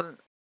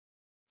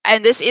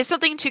 And this is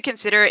something to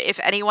consider if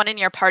anyone in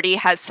your party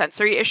has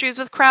sensory issues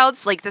with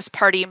crowds. Like this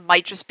party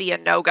might just be a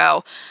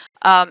no-go.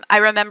 I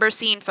remember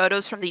seeing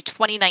photos from the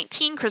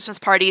 2019 Christmas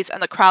parties,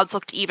 and the crowds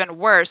looked even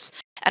worse.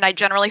 And I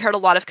generally heard a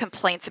lot of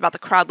complaints about the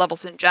crowd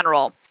levels in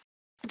general.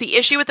 The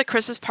issue with the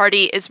Christmas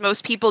party is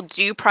most people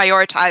do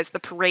prioritize the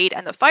parade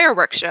and the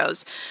fireworks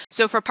shows.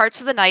 So for parts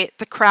of the night,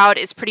 the crowd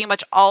is pretty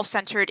much all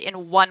centered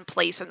in one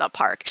place in the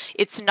park.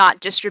 It's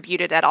not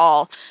distributed at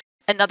all.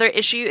 Another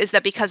issue is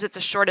that because it's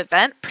a short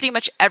event, pretty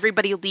much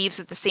everybody leaves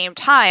at the same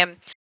time,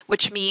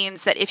 which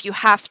means that if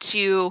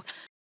you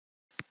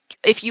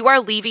are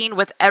leaving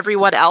with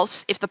everyone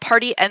else, if the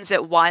party ends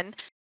at 1,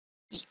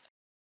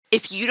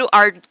 if you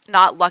are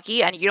not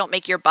lucky and you don't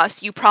make your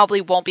bus, you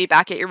probably won't be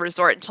back at your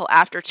resort until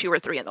after 2 or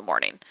 3 in the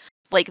morning.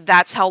 Like,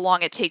 that's how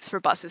long it takes for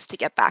buses to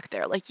get back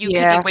there. Like, you could be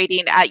Yeah.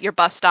 waiting at your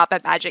bus stop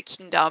at Magic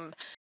Kingdom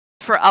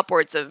for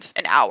upwards of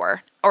an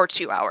hour or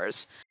 2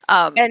 hours.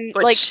 And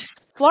like Which,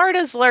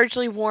 Florida's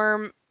largely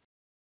warm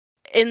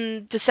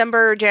in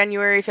December,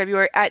 January,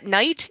 February. At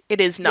night, it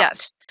is not.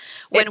 yes.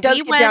 It When we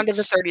does get down to the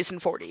went 30s and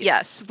 40s.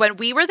 Yes, when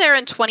we were there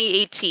in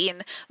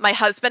 2018, my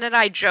husband and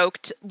I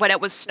joked when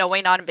it was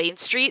snowing on Main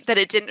Street that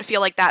it didn't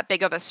feel like that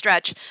big of a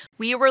stretch.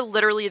 We were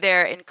literally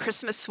there in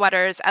Christmas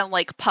sweaters and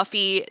like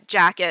puffy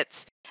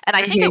jackets, and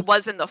I think Hmm. it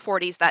was in the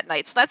 40s that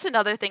night. So that's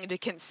another thing to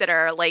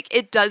consider. Like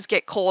it does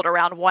get cold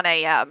around 1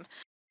 a.m.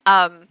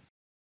 Um,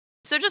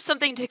 so just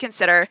something to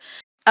consider.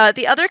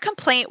 The other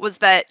complaint was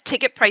that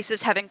ticket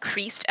prices have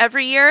increased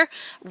every year,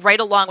 right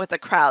along with the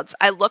crowds.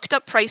 I looked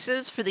up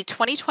prices for the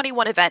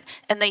 2021 event,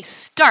 and they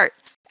start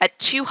at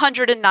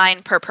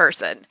 $209 per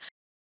person.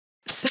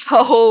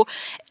 So,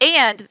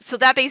 and so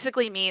that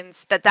basically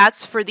means that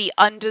that's for the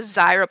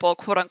undesirable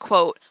quote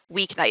unquote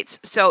weeknights.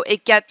 So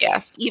it gets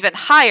Yeah. even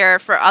higher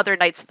for other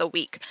nights of the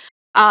week.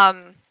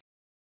 Um,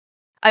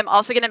 I'm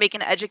also going to make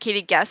an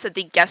educated guess that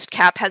the guest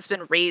cap has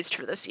been raised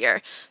for this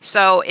year.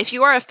 So if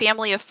you are a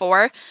family of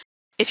 4,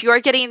 if you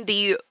are getting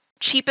the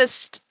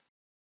cheapest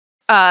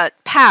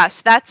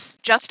pass, that's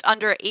just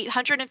under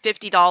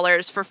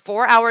 $850 for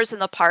 4 hours in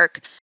the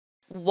park.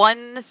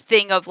 One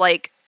thing of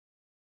like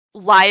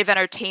live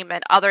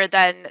entertainment other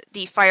than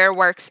the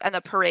fireworks and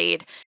the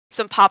parade,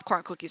 some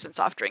popcorn, cookies, and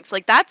soft drinks.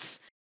 Like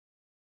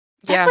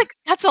Yeah.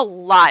 that's a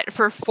lot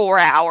for 4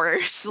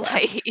 hours. Yeah.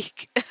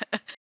 Like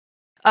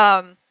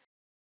um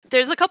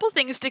there's a couple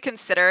things to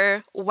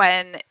consider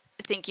when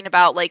thinking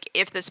about like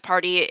if this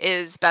party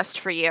is best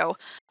for you.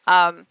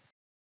 Um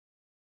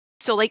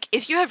So, like,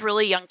 if you have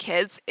really young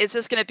kids, is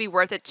this gonna be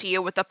worth it to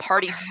you with the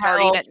party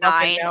starting Hell at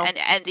fucking 9 no. and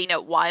ending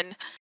at 1?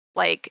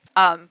 Like,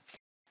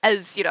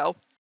 as,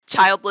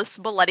 childless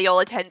millennial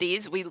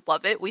attendees, we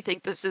love it. We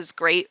think this is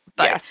great,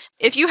 Yeah. but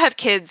if you have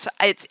kids,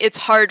 it's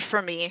hard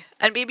for me,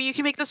 and maybe you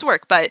can make this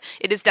work, but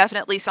it is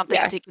definitely something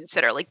Yeah. to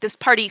consider. Like, this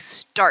party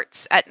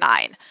starts at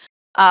 9.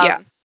 Yeah.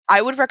 Um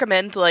I would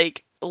recommend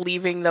like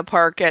leaving the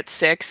park at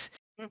 6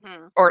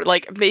 Mhm. or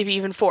like maybe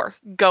even 4,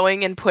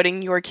 going and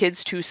putting your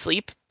kids to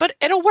sleep, but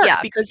it'll work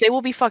Yeah, because they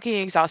will be fucking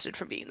exhausted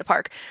from being in the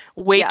park.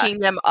 yeah, Waking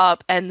them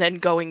up and then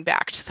going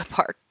back to the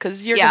park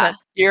cuz yeah.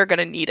 you're going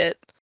to need it.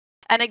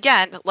 And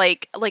again,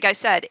 like I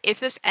said, if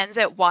this ends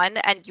at 1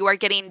 and you are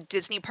getting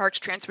Disney Parks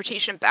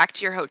transportation back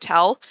to your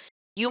hotel,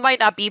 you might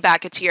not be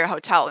back to your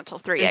hotel until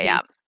 3 Mhm.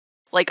 a.m.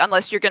 Like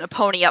unless you're going to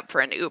pony up for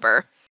an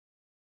Uber.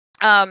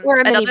 Or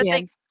a Another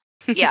thing,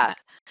 minivan. yeah.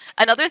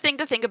 Another thing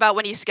to think about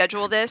when you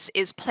schedule this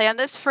is plan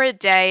this for a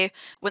day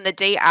when the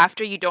day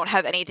after you don't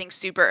have anything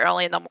super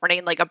early in the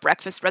morning, like a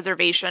breakfast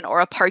reservation or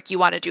a park you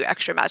want to do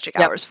extra magic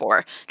Yep. hours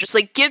for. Just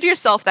like give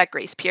yourself that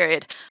grace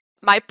period.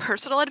 My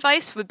personal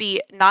advice would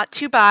be not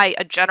to buy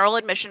a general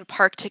admission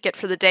park ticket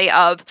for the day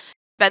of.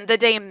 Spend the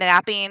day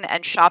napping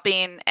and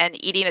shopping and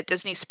eating at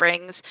Disney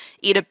Springs.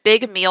 Eat a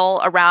big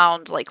meal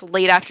around like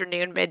late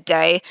afternoon,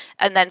 midday,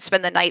 and then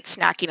spend the night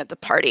snacking at the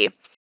party.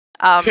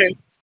 Um,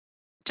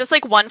 just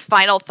like one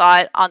final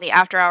thought on the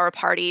after hour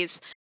parties.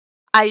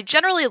 I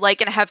generally like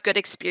and have good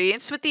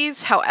experience with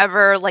these.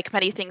 However, like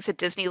many things at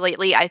Disney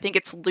lately, I think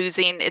it's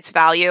losing its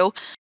value.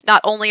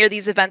 Not only are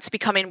these events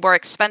becoming more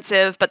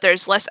expensive, but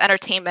there's less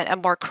entertainment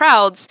and more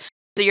crowds,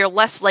 so you're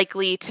less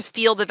likely to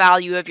feel the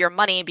value of your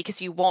money because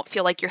you won't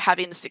feel like you're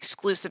having this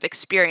exclusive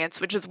experience,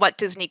 which is what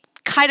Disney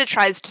kind of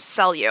tries to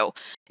sell you.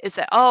 Is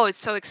that, oh, it's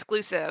so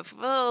exclusive.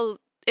 Well,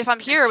 if I'm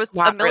here It's with a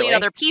not million really.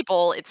 other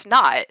people, it's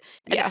not,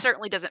 and it Yeah.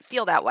 certainly doesn't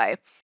feel that way.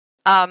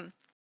 Um,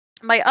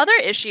 my other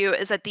issue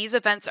is that these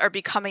events are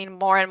becoming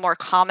more and more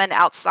common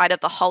outside of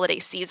the holiday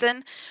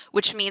season,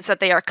 which means that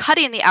they are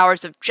cutting the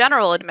hours of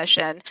general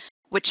admission,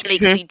 which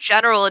makes Hmm. the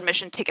general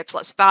admission tickets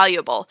less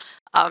valuable.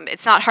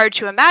 It's not hard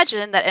to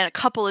imagine that in a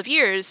couple of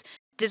years,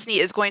 Disney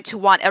is going to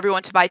want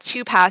everyone to buy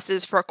 2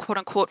 passes for a quote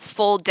unquote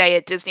full day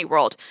at Disney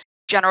World.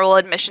 General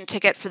admission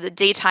ticket for the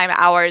daytime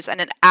hours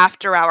and an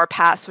after hour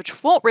pass,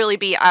 which won't really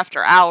be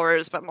after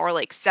hours, but more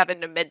like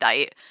 7 to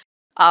midnight.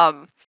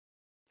 Um,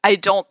 I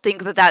don't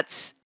think that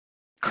that's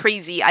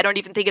crazy. I don't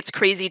even think it's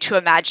crazy to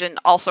imagine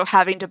also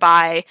having to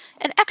buy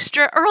an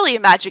extra early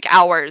magic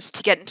hours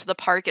to get into the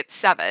park at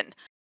 7.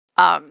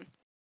 Um,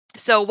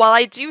 so while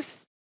I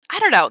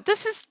don't know,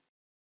 this is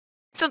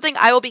something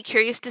I will be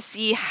curious to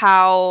see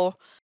how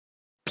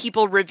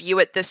people review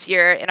it this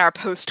year in our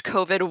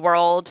post-COVID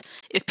world,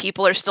 if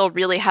people are still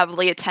really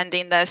heavily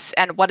attending this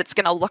and what it's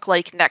going to look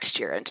like next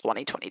year in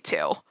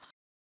 2022.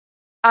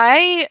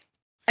 I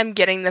am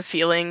getting the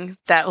feeling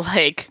that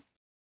like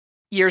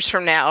years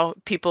from now,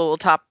 people will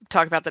talk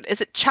about that.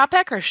 Is it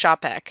Chapek or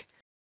Shopek?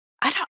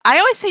 I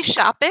always say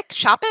Chopik.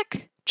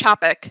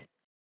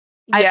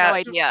 I have no Yeah,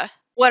 idea.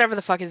 whatever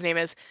the fuck his name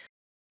is.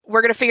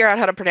 We're gonna figure out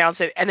how to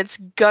pronounce it, and it's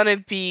gonna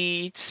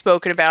be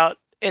spoken about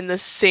in the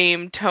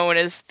same tone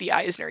as the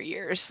Eisner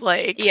years.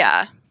 Like,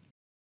 Yeah.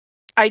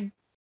 I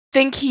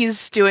think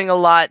he's doing a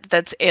lot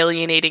that's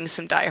alienating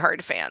some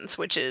diehard fans,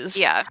 which is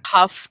Yeah.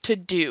 tough to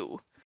do.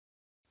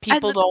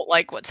 And People don't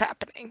like what's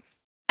happening.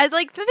 And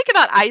like the thing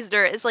about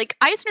Eisner is like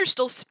Eisner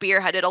still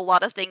spearheaded a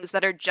lot of things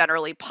that are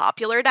generally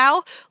popular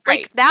now.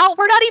 Right. Like now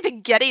we're not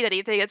even getting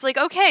anything. It's like,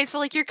 okay, so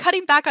like you're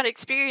cutting back on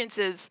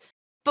experiences,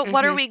 but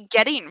what are Hmm. we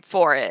getting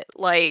for it?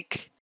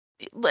 Like,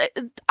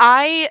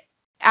 I,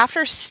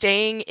 after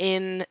staying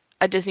in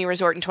a Disney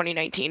resort in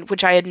 2019,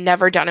 which I had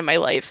never done in my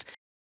life,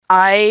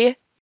 I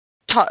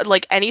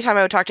like anytime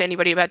I would talk to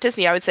anybody about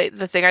Disney, I would say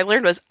the thing I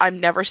learned was I'm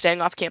never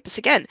staying off campus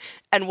again.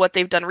 And what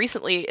they've done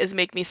recently is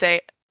make me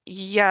say,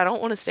 yeah, I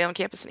don't want to stay on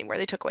campus anymore.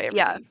 They took away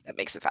yeah. everything that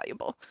makes it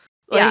valuable.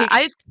 Yeah,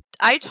 Like,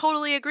 I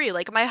totally agree.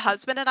 Like my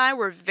husband and I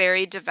were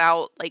very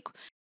devout. Like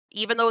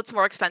even though it's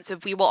more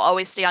expensive, we will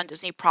always stay on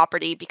Disney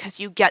property because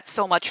you get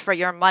so much for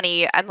your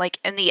money and like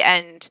in the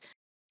end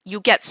you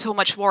get so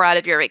much more out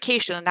of your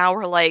vacation. And now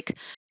we're like,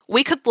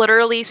 we could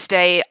literally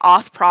stay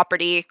off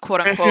property,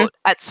 quote hmm unquote,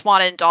 at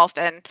Swan and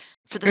Dolphin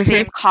for the hmm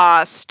same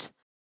cost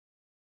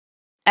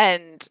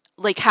and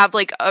like have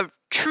like a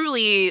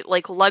truly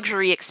like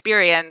luxury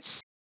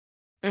experience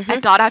hmm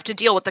and not have to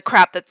deal with the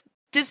crap that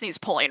Disney's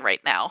pulling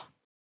right now.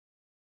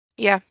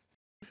 yeah,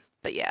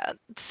 but yeah,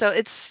 so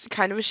it's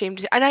kind of a shame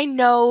to, and I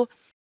know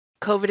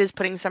COVID is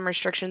putting some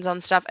restrictions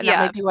on stuff, and that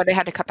Yeah, might be why they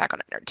had to cut back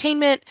on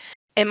entertainment.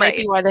 It might right.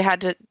 be why they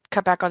had to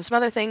cut back on some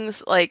other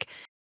things. Like,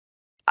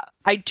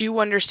 I do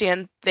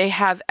understand they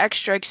have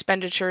extra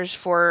expenditures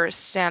for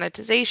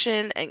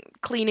sanitization and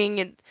cleaning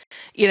and,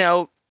 you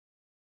know,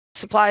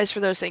 supplies for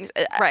those things.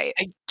 Right.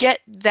 I get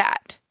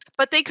that.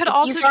 But they could But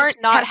these also aren't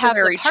just not have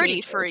the temporary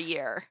party for a changes.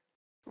 year.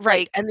 Right.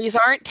 Like, And these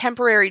aren't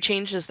temporary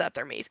changes that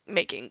they're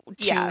making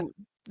yeah. to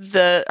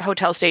the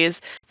hotel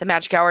stays, the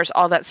magic hours,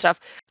 all that stuff.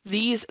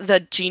 These,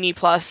 the Genie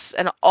Plus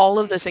and all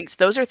of those Mhm. things,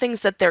 those are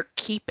things that they're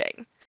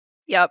keeping.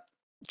 Yep.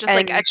 Just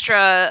like And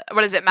extra,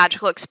 what is it,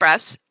 Magical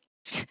Express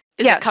isn't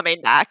yeah,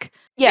 coming back,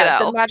 you yeah,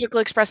 the know? Magical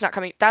Express not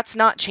coming, that's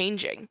not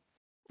changing. And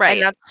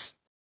Right. that's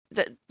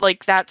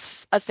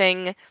a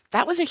thing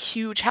that was a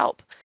huge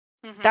help.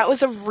 That Hmm.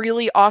 was a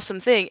really awesome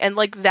thing, and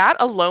like that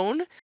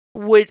alone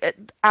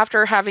would,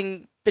 after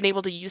having been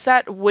able to use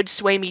that, would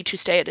sway me to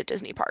stay at a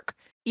Disney park.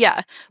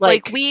 Yeah.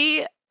 Like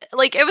Like,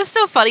 like it was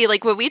so funny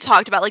like when we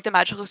talked about like the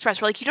Magical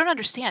Express we're like you don't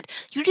understand.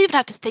 You don't even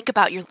have to think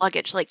about your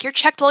luggage. Like your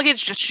checked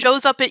luggage just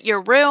shows up at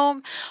your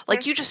room. mm,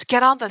 Like you just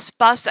get on this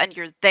bus and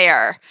you're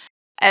there.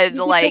 And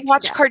you get to like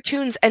watch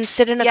cartoons and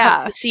sit in a yeah.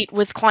 comfy seat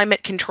with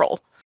climate control.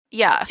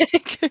 Yeah.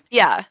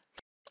 Yeah.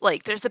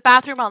 Like there's a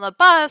bathroom on the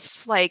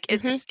bus, like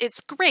Hmm.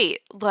 it's great.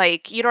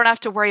 Like you don't have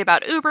to worry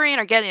about Ubering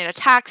or getting a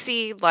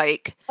taxi,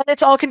 like And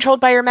it's all controlled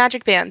by your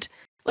magic band.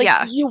 Like,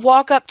 yeah. you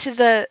walk up to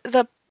the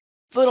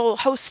little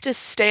hostess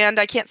stand.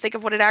 I can't think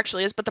of what it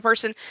actually is, but the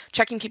person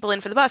checking people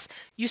in for the bus,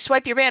 you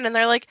swipe your band and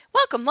they're like,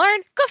 "Welcome,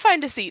 Lauren. Go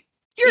find a seat.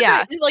 You're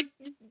Yeah. great. Like,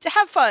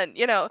 have fun,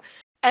 you know."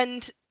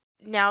 And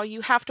now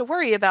you have to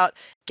worry about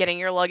getting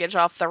your luggage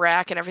off the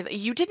rack and everything.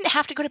 You didn't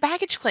have to go to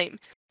baggage claim.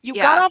 You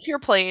got Yeah. off your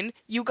plane,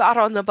 you got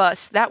on the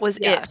bus. That was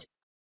Yeah. it.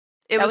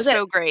 It That was was it.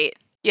 so great.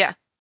 Yeah.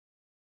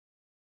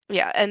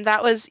 Yeah, and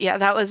that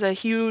was a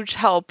huge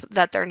help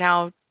that they're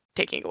now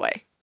taking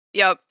away.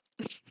 Yep.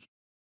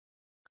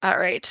 All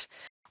right.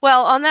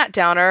 Well, on that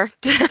downer,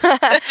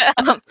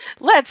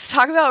 let's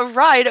talk about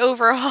ride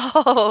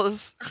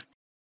overhauls.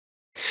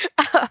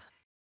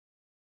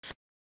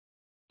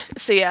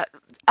 So yeah,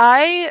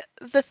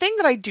 the thing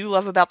that I do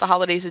love about the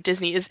holidays at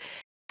Disney is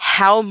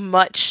how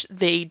much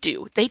they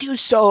do. They do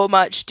so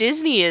much.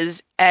 Disney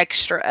is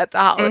extra at the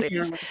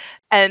holidays. Mhm.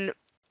 And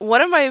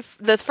one of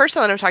the first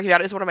one that I'm talking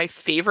about is one of my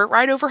favorite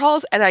ride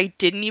overhauls, and I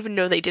didn't even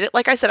know they did it.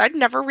 Like I said, I'd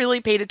never really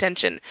paid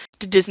attention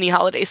to Disney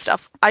holiday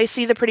stuff. I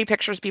see the pretty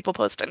pictures people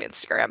post on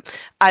Instagram.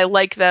 I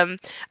like them.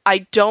 I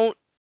don't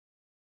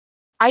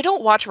I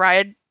don't watch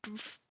ride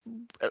throughs.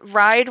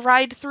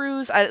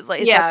 Is that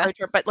the Yeah. right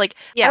term? But like I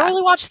don't Yeah.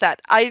 really watch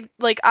that. I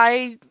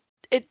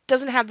it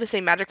doesn't have the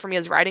same magic for me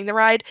as riding the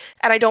ride,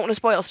 and I don't want to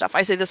spoil stuff.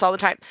 I say this all the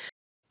time.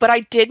 But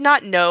I did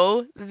not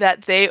know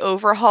that they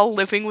overhaul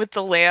Living with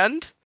the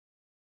Land.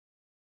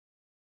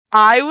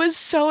 I was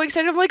so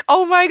excited. I'm like,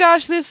 oh my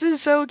gosh, this is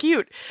so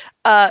cute.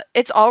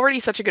 It's already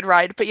such a good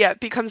ride, but yeah, it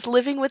becomes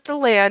Living with the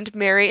Land,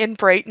 Merry and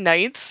Bright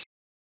Nights.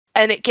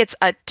 And it gets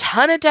a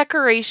ton of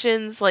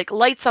decorations, like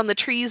lights on the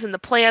trees and the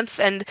plants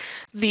and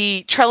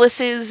the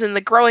trellises and the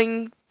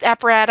growing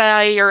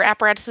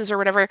apparatuses or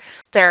whatever.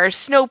 There are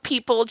snow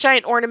people,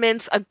 giant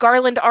ornaments, a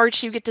garland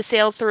arch you get to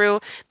sail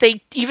through.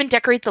 They even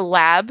decorate the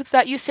lab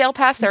that you sail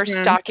past. There are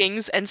Mhm.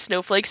 stockings and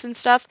snowflakes and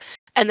stuff.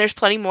 And there's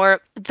plenty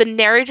more. The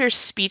narrator's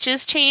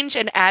speeches change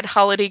and add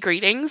holiday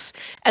greetings,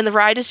 and the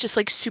ride is just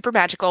like super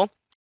magical.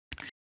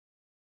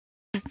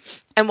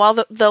 And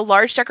while the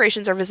large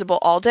decorations are visible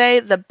all day,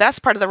 the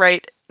best part of the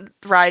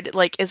ride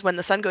like is when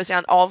the sun goes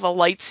down, all the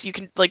lights you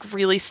can like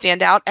really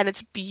stand out and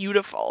it's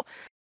beautiful.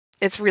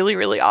 It's really,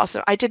 really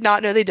awesome. I did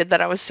not know they did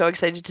that. I was so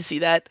excited to see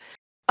that.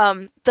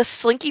 The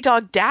Slinky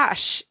Dog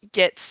Dash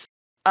gets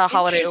a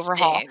holiday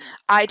overhaul. Interesting.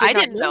 I did I not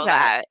didn't know know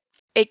that. that.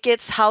 It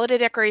gets holiday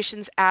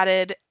decorations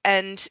added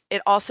and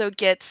it also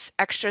gets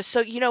extras.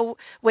 So, you know,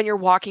 when you're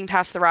walking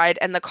past the ride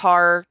and the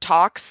car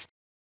talks,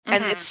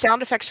 and it's Mhm.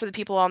 sound effects for the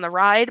people on the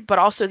ride, but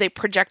also they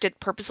project it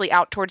purposely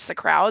out towards the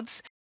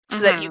crowds so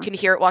that you Mhm. can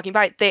hear it walking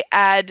by. They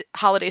add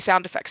holiday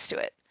sound effects to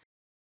it.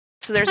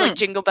 So there's like Hmm.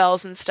 jingle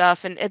bells and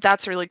stuff, and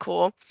that's really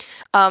cool.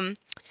 Um,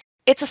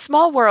 it's a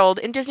Small World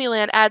in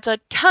Disneyland adds a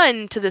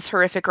ton to this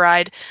horrific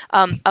ride.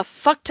 A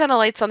fuck ton of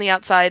lights on the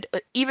outside,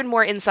 even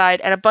more inside,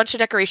 and a bunch of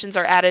decorations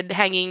are added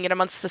hanging in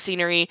amongst the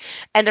scenery.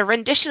 And a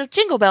rendition of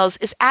Jingle Bells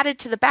is added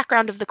to the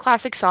background of the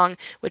classic song,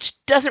 which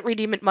doesn't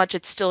redeem it much.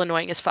 It's still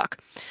annoying as fuck.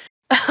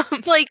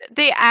 Like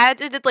they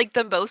added like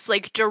the most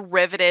like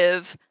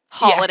derivative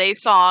Yeah, holiday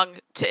song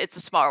to It's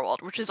a Small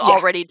World, which is yeah,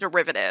 already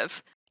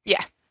derivative.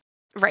 yeah.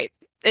 Right.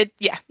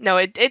 No,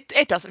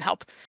 it doesn't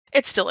help.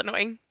 It's still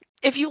annoying.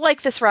 If you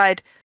like this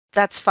ride,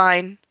 that's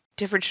fine.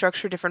 Different strokes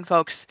for different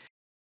folks.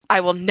 I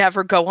will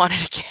never go on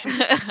it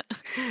again.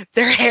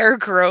 Their hair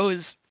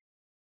grows.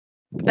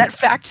 That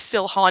fact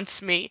still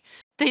haunts me.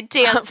 They Um,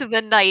 dance in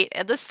the night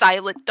and the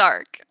silent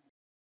dark.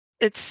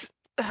 it's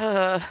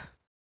uh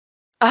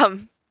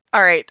um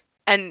all right.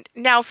 And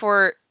now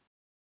for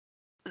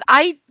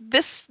I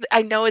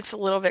know it's a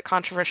little bit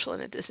controversial in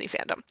the Disney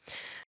fandom.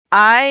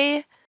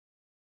 I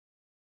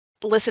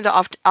listened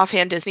to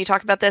offhand Disney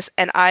talk about this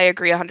and I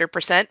agree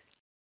 100%.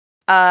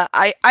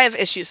 I have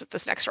issues with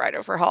this next ride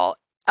overhaul.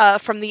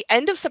 From the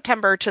end of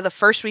September to the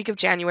first week of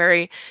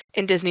January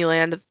in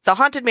Disneyland, the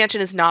Haunted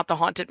Mansion is not the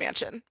Haunted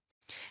Mansion.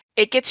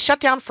 It gets shut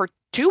down for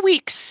 2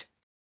 weeks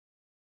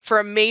for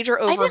a major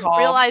I didn't overhaul.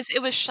 realize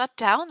it was shut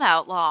down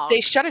that They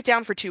long. shut it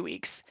down for 2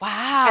 weeks.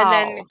 And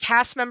then Wow.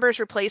 cast members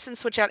replace and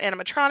switch out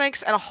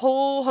animatronics and a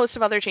whole host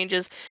of other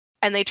changes.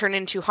 And they turn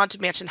into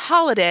Haunted Mansion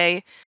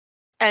Holiday.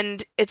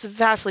 And it's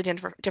vastly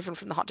different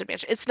from the Haunted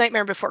Mansion. It's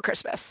Nightmare Before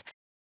Christmas.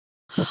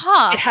 It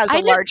Huh. has a I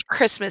didn't large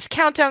Christmas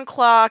countdown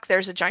clock.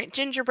 There's a giant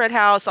gingerbread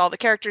house. All the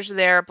characters are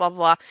there. Blah blah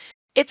blah.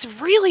 It's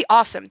really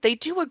awesome. They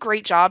do a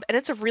great job, and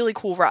it's a really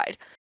cool ride.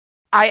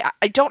 I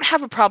don't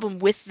have a problem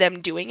with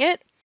them doing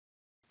it.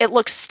 It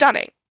looks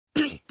stunning.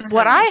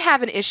 What I Mhm.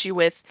 have an issue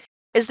with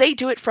is they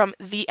do it from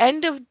the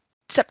end of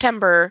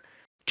September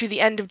to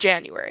the end of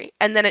January,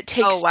 and then it Oh,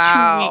 takes two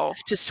wow.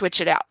 weeks to switch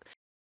it out.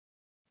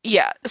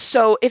 Yeah.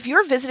 So if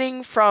you're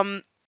visiting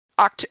from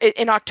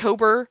in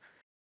October,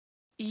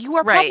 you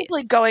are Right.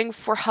 probably going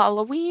for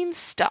Halloween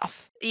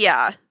stuff.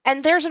 Yeah.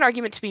 And there's an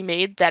argument to be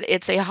made that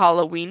it's a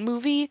Halloween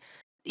movie,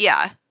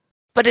 Yeah.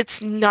 but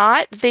it's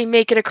not. They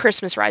make it a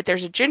Christmas ride.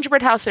 There's a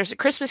gingerbread house, there's a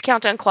Christmas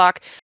countdown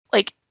clock.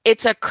 Like,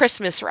 it's a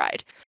Christmas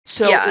ride.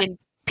 So Yeah. in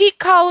peak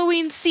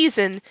Halloween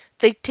season,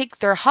 they take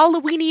their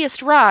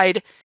Halloweeniest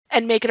ride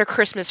and make it a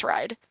Christmas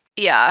ride.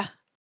 Yeah.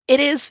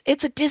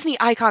 It's a Disney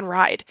icon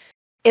ride.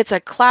 It's a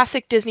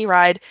classic Disney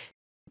ride.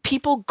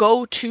 People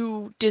go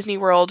to Disney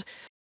World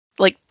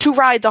like to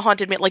ride the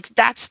Haunted Mansion. Like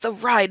that's the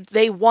ride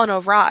they want to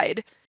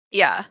ride.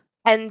 Yeah.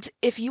 And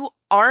if you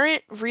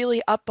aren't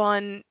really up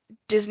on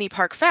Disney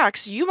park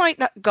facts, you might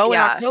not go in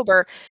Yeah.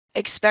 October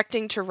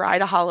expecting to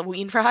ride a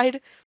Halloween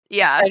ride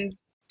Yeah. and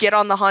get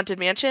on the Haunted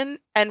Mansion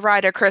and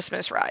ride a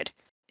Christmas ride.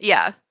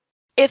 Yeah.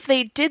 If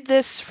they did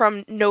this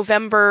from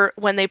November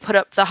when they put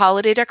up the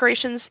holiday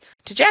decorations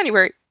to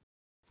January,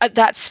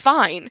 that's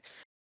fine.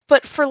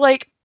 But for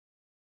like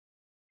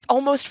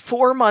almost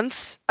 4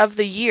 months of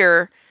the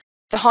year,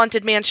 the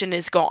Haunted Mansion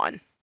is gone.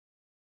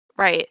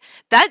 Right.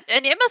 That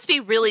and it must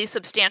be really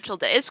substantial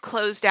that it's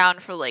closed down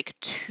for like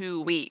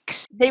 2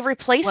 weeks. They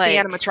replace the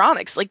Like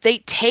animatronics. Like they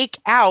take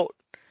out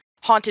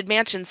Haunted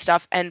Mansion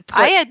stuff and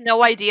I put had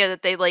no idea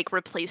that they like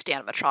replaced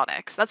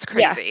animatronics. That's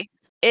yeah, crazy.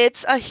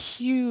 it's a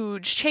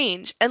huge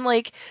change. And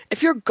like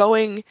if you're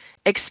going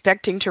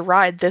expecting to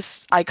ride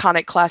this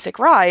iconic classic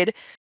ride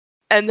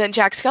and then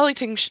Jack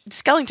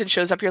Skellington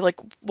shows up, you're like,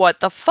 "What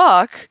the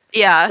fuck?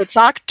 Yeah. It's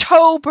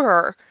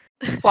October.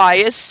 Why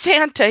is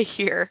Santa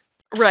here?"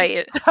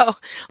 Right. So,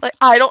 like,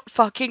 I don't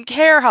fucking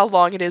care how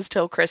long it is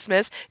till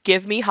Christmas.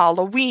 Give me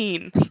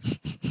Halloween.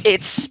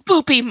 It's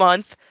spoopy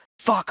month.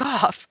 Fuck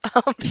off.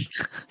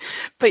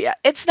 But yeah,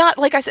 it's not,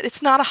 like I said,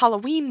 it's not a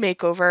Halloween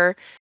makeover.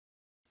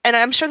 And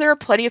I'm sure there are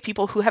plenty of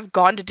people who have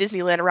gone to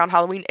Disneyland around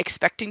Halloween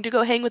expecting to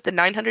go hang with the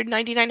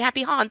 999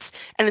 happy haunts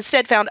and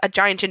instead found a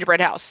giant gingerbread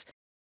house.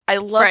 I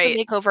love the Right.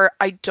 makeover.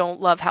 I don't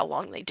love how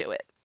long they do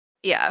it.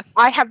 Yeah.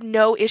 I have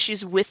no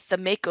issues with the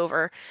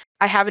makeover.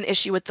 I have an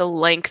issue with the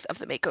length of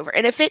the makeover.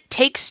 And if it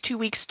takes 2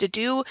 weeks to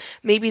do,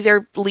 maybe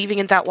they're leaving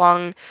it that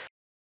long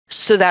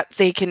so that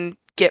they can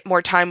get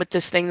more time with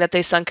this thing that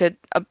they sunk an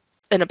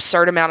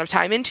absurd amount of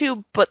time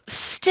into. But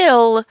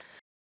still,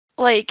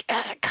 like,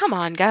 come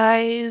on,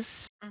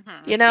 guys.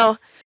 Mhm. You know,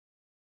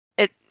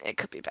 it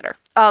could be better.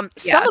 Some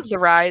Yeah. of the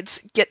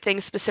rides get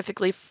things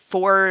specifically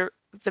for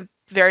the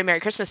Very Merry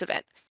Christmas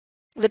event.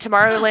 The Hmm.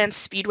 Tomorrowland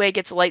Speedway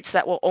gets lights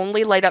that will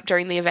only light up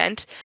during the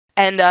event,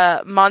 and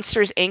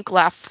Monsters Inc.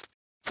 Laugh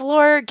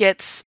Floor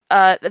gets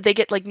they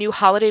get like new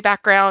holiday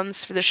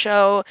backgrounds for the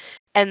show,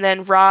 and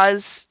then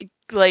Roz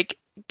like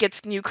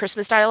gets new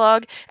Christmas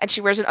dialogue, and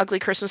she wears an ugly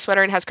Christmas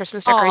sweater and has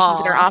Christmas decorations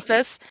in her Aw.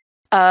 office.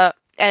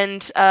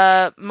 And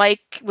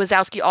Mike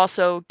Wazowski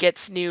also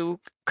gets new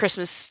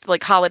Christmas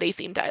like holiday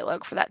themed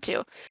dialogue for that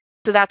too.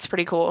 So that's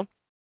pretty cool.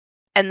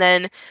 And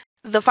then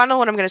the final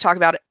one I'm going to talk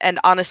about, and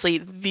honestly,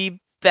 the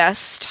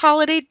best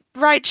holiday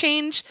ride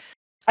change.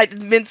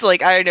 Mint's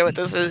like, I know what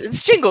this is.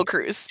 It's Jingle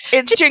Cruise.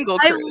 It's Jingle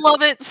I Cruise.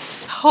 love it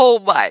so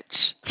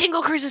much.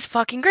 Jingle Cruise is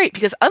fucking great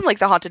because unlike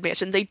the Haunted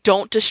Mansion, they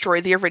don't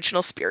destroy the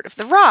original spirit of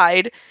the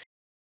ride.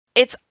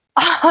 It's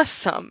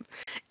awesome.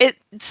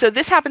 So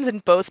this happens in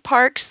both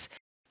parks,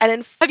 and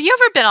in Have you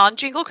ever been on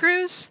Jingle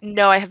Cruise?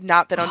 no, I have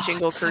not been on Oh,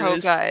 Jingle it's so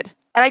Cruise. good.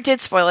 And I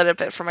did spoil it a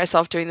bit for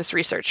myself doing this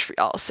research for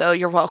y'all, so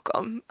you're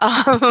welcome.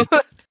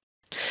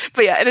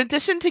 But yeah, in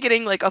addition to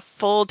getting like a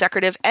full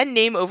decorative and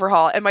name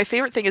overhaul, and my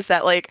favorite thing is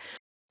that like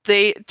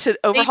they to They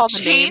overhaul the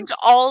name. changed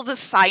all the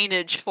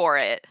signage for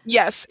it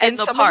Yes, in and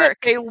the some of it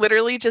park. they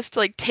literally just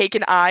like take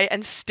an I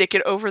and stick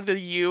it over the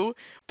U,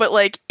 but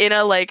like in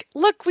a like,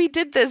 look, we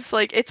did this,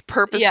 like Yeah.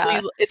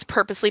 it's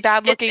purposely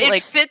bad It looking, it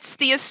like fits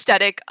the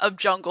aesthetic of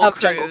Jungle of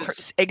Jungle Cruise.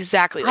 Cruise.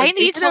 Exactly. I Like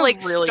they need did to a like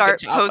really good start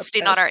job of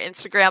posting on our this.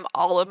 Instagram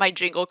all of my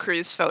Jingle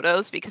Cruise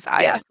photos because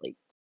I Yeah. have like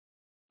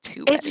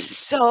too It's many.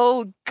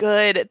 so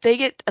good. They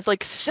get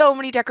like so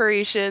many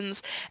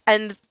decorations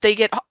and they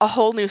get a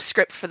whole new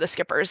script for the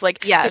skippers. Like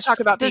they talk Yes.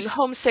 about being This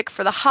homesick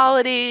for the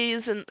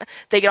holidays and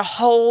they get a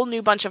whole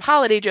new bunch of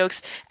holiday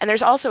jokes and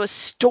there's also a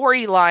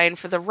storyline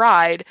for the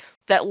ride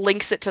that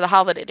links it to the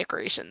holiday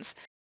decorations.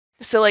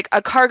 So like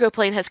a cargo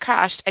plane has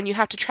crashed and you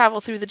have to travel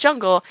through the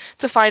jungle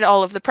to find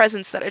all of the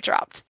presents that it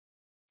dropped.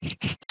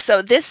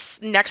 So this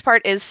next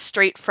part is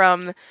straight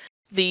from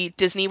the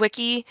Disney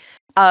Wiki.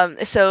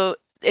 So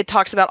it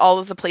talks about all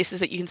of the places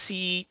that you can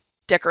see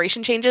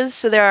decoration changes.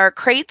 So there are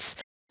crates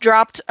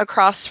dropped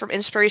across from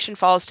Inspiration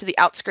Falls to the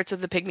outskirts of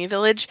the Pygmy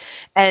Village,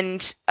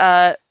 and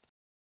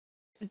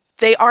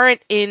they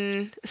aren't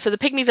in. So the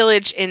Pygmy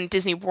Village in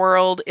Disney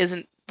World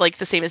isn't like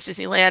the same as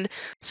Disneyland.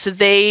 So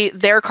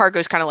their cargo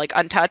is kind of like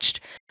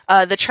untouched.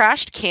 The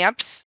trash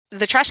camp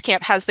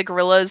has the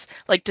gorillas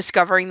like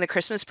discovering the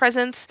Christmas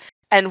presents,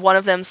 and one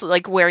of them's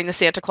like wearing the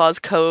Santa Claus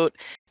coat.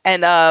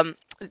 And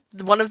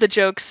one of the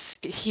jokes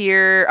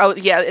here, oh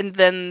yeah, and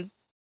then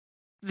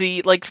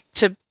the like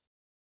to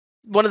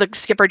one of the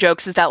skipper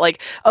jokes is that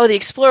like, oh, the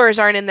explorers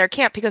aren't in their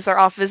camp because they're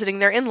off visiting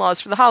their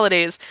in-laws for the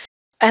holidays,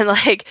 and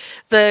like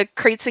the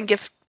crates and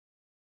gift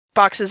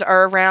boxes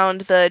are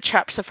around the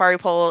Trap Safari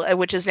Pole,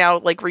 which is now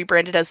like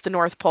rebranded as the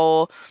North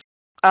Pole.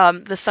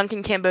 The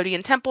sunken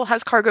Cambodian temple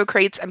has cargo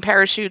crates and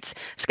parachutes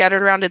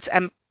scattered around its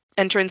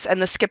entrance,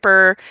 and the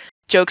skipper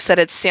jokes that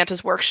it's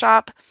Santa's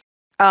workshop.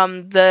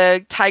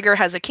 The tiger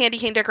has a candy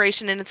cane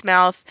decoration in its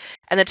mouth,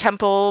 and the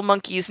temple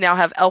monkeys now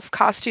have elf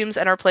costumes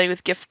and are playing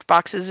with gift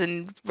boxes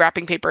and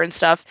wrapping paper and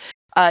stuff.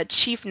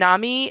 Chief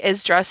Nami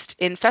is dressed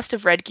in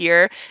festive red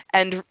gear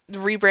and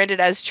rebranded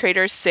as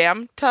Trader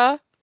Samta,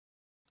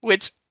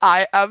 which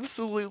I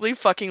absolutely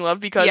fucking love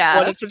because one,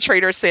 Yeah. it's a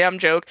Trader Sam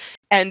joke,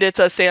 and it's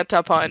a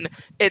Santa pun.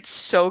 It's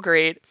so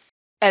great.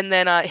 And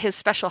then his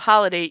special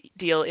holiday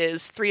deal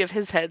is 3 of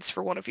his heads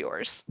for 1 of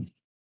yours.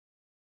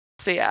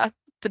 So yeah,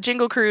 the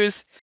Jingle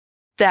Cruise,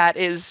 that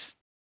is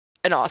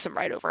an awesome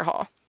ride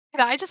overhaul.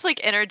 Can I just like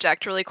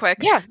interject really quick?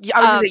 Yeah, I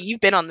was gonna say you've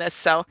been on this,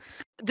 so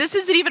This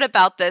isn't even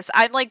about this.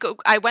 I'm like,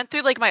 I went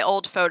through like my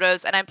old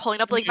photos and I'm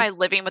pulling up like mhm. my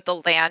living with the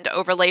land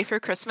overlay for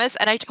Christmas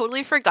and I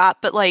totally forgot,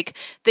 but like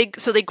they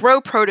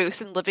grow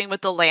produce in living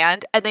with the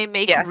land and they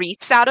make Yeah.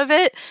 wreaths out of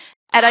it.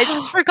 And I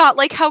just forgot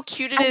like how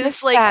cute it I is.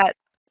 missed Like that.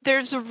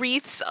 there's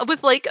wreaths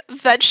with like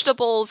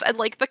vegetables and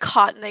like the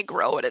cotton they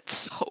grow and it's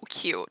so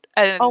cute.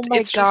 Oh And my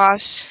it's just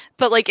gosh.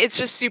 but like it's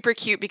just super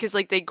cute because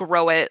like they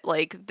grow it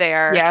like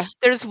there. Yeah.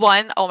 There's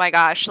one, oh my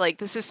gosh, like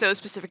this is so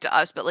specific to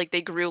us, but like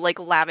they grew like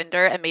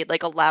lavender and made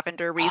like a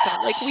lavender wreath and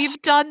I'm like, we've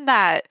done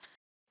that.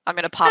 I'm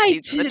gonna pop I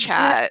these in the did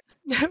that.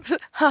 chat.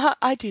 Haha,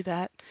 I do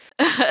that.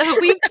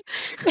 We've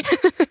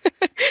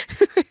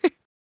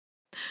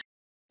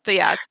but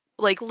yeah,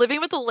 like living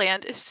with the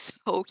land is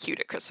so cute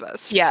at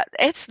Christmas. Yeah,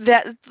 it's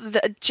that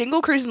the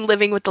Jingle Cruise and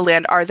Living with the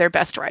Land are their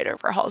best ride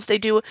overhauls. They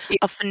do Y-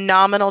 a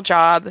phenomenal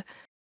job.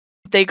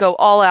 They go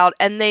all out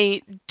and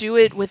they do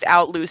it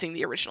without losing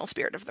the original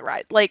spirit of the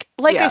ride. Like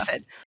I Yeah.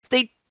 said,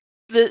 they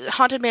the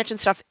Haunted Mansion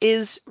stuff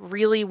is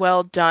really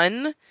well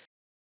done,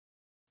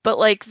 but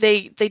like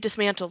they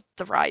dismantle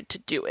the ride to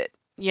do it,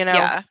 you know?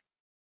 Yeah.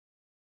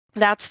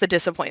 That's the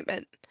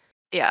disappointment.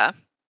 Yeah.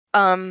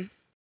 Um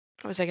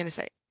what was I going to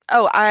say?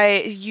 Oh,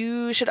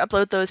 you should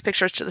upload those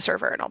pictures to the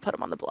server and I'll put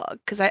them on the blog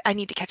because I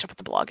need to catch up with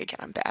the blog again.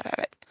 I'm bad at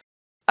it.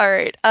 All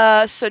right.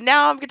 So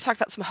now I'm going to talk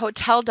about some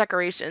hotel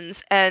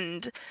decorations,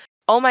 and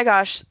oh my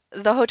gosh,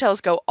 the hotels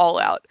go all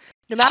out.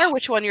 No matter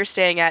which one you're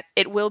staying at,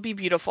 it will be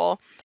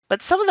beautiful.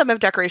 But some of them have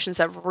decorations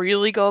that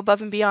really go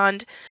above and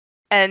beyond,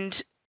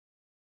 and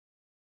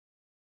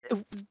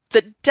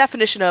the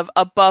definition of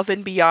above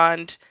and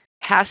beyond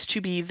has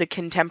to be the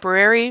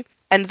contemporary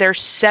and their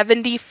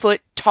 70-foot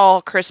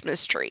tall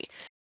Christmas tree.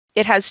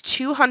 It has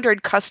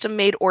 200 custom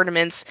made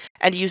ornaments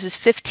and uses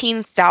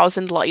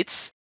 15,000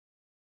 lights.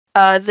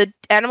 The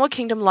Animal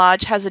Kingdom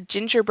Lodge has a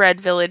gingerbread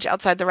village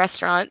outside the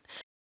restaurant.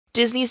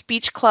 Disney's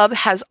Beach Club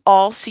has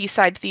all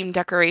seaside themed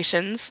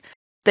decorations.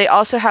 They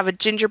also have a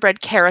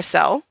gingerbread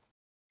carousel.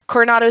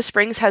 Coronado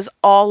Springs has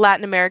all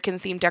Latin American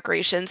themed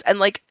decorations, and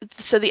like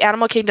so the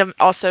Animal Kingdom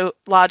also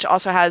Lodge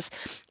also has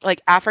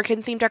like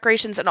African themed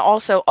decorations, and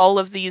also all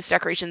of these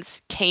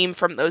decorations came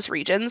from those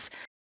regions.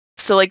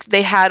 So like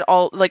they had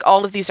all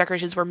of these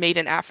decorations were made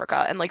in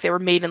Africa and like they were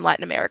made in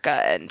Latin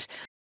America, and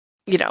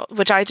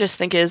which I just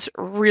think is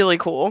really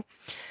cool.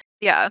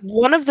 Yeah.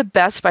 One of the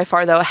best by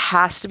far, though,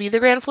 has to be the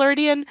Grand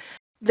Floridian.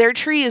 Their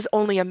tree is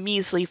only a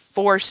measly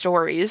 4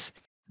 stories.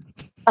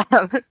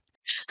 Um,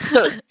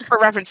 so, for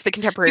reference, the You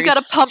contemporary is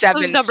gotta pump those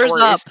 7 numbers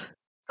stories. up.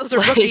 Those are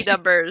rookie Like,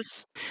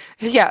 numbers.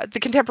 yeah, the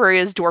contemporary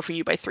is dwarfing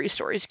you by 3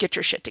 stories. Get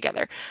your shit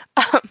together.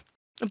 Um,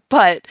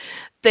 but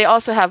they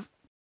also have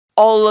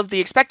all of the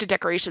expected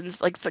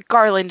decorations, like the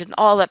garland and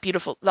all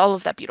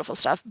of that beautiful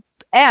stuff.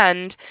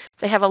 And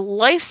they have a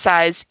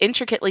life-size,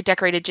 intricately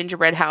decorated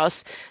gingerbread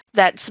house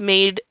that's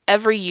made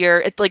every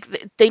year. It's like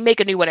they make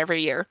a new one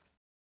every year,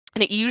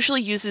 and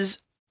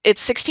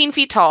it's 16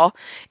 feet tall.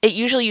 It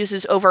usually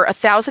uses over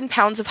 1,000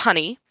 pounds of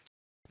honey.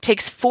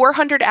 Takes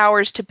 400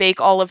 hours to bake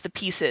all of the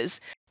pieces,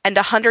 and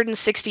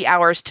 160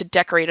 hours to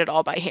decorate it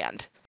all by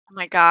hand. Oh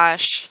my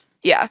gosh.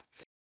 Yeah.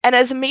 And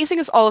as amazing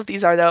as all of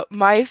these are, though,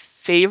 my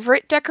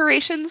favorite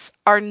decorations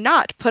are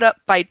not put up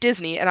by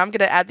Disney, and I'm going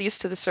to add these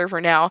to the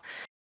server now.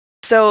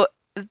 So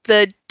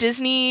the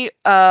Disney's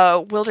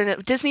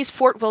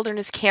Fort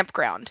Wilderness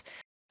Campground.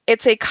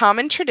 It's a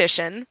common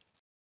tradition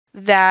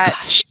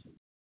that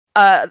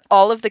Gosh.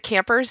 all of the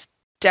campers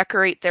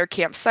decorate their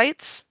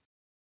campsites,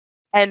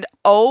 and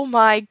oh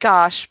my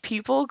gosh,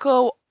 people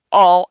go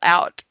all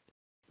out.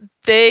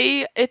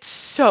 It's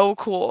so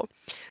cool.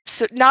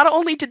 So not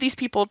only did these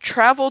people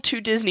travel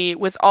to Disney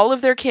with all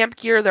of their camp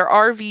gear, their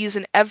RVs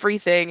and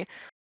everything,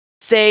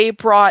 they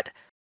brought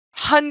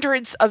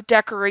hundreds of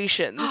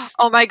decorations.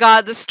 Oh my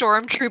god, the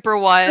Stormtrooper The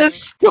one.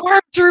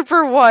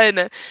 Stormtrooper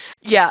one.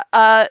 Yeah,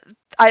 I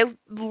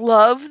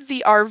love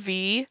the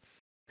RV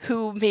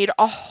who made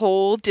a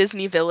whole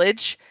Disney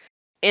village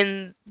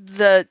in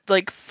the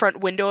like front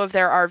window of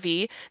their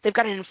RV. They've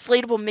got an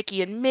inflatable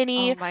Mickey and Oh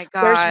Minnie. my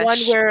There's one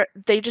gosh. where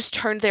they just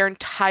turned their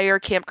entire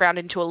campground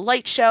into a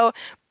light show.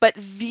 But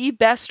the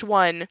best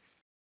one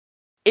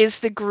is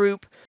the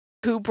group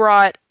who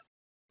brought,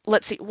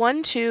 let's see,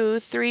 1, 2,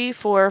 3,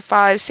 4,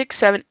 5, 6,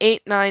 7,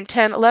 8, 9,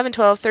 10, 11,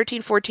 12,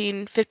 13,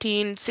 14,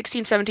 15,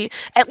 16, 17,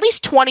 at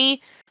least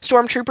 20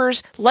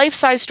 stormtroopers,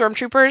 life-size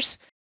stormtroopers,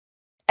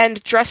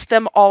 and dressed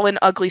them all in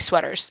ugly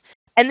sweaters.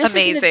 And this is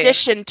in Amazing.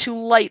 addition to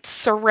lights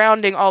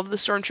surrounding all of the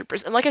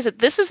stormtroopers. And like I said,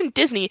 this isn't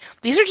Disney.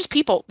 These are just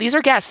people. These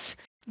are guests.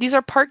 These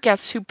are park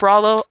guests who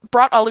brought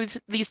all of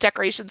these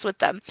decorations with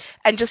them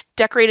and just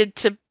decorated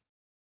to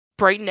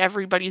brighten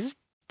everybody's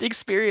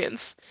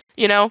experience,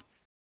 you know?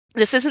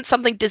 This isn't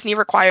something Disney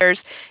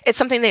requires. It's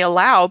something they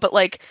allow, but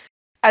like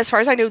as far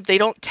as I know, they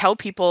don't tell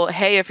people,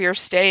 "Hey, if you're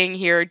staying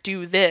here,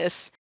 do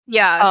this."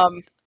 Yeah.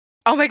 Um,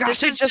 oh my gosh,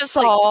 This I is just just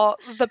like saw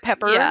the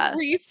pepper yeah.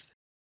 wreath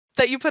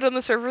that you put on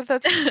the server.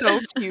 That's so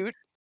cute.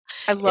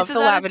 I love Isn't the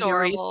that lavender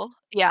wreath. adorable?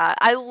 Yeah,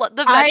 I love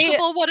the I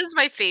vegetable one is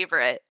my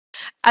favorite.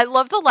 I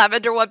love the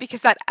lavender one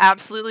because that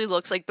absolutely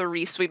looks like the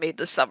wreaths we made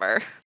this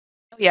summer.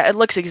 Yeah, it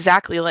looks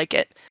exactly like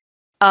it.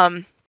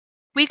 Um,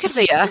 We could so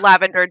make yeah,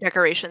 lavender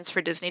decorations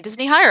for Disney.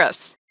 Disney, hire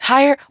us.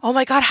 hire. Oh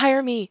my God,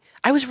 hire me.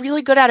 I was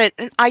really good at it,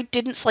 and I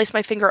didn't slice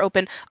my finger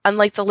open,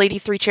 unlike the lady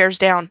 3 chairs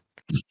down.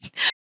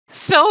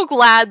 So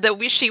glad that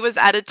she was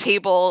at a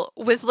table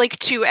with like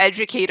two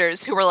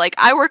educators who were like,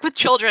 I work with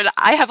children.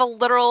 I have a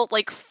literal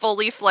like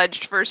fully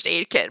fledged first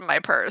aid kit in my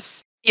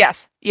purse.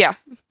 Yes. Yeah.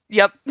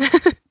 Yep.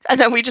 And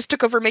then we just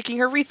took over making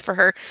her wreath for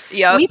her.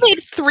 Yep. We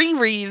made 3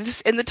 wreaths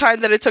in the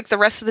time that it took the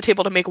rest of the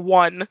table to make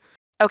one.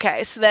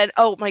 Okay, so then,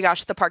 oh my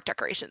gosh, the park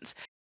decorations.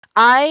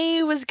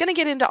 I was gonna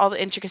get into all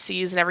the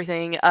intricacies and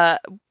everything,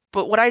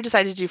 but what I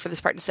decided to do for this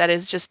part instead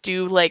is just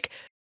do like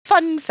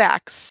fun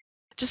facts,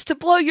 just to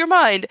blow your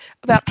mind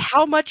about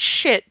how much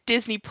shit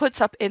Disney puts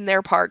up in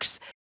their parks.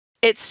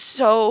 It's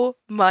so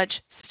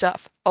much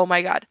stuff. Oh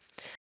my God.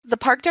 The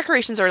park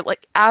decorations are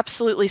like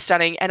absolutely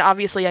stunning and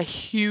obviously a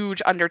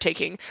huge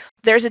undertaking.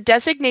 There's a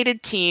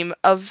designated team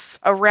of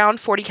around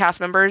 40 cast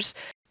members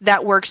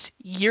that works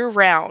year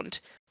round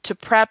to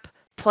prep,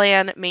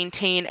 plan,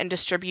 maintain, and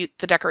distribute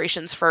the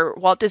decorations for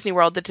Walt Disney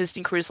World, the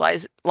Disney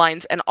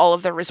Lines, and all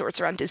of the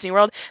resorts around Disney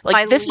World. Like,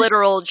 My this is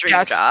literal dream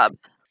just, job.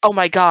 oh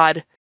my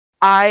God.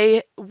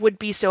 I would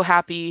be so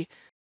happy.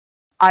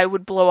 I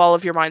would blow all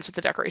of your minds with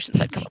the decorations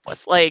I'd come up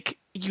with. Like,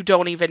 you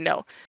don't even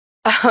know.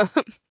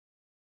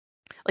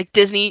 Like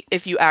Disney,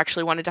 if you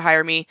actually wanted to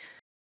hire me,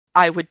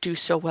 I would do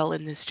so well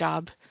in this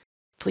job.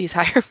 Please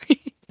hire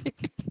me.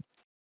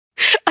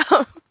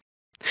 Um,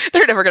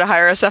 they're never going to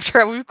hire us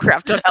after we've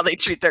crapped on how they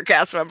treat their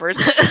cast members.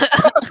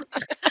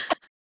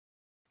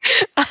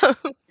 Um,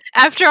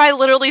 After I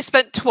literally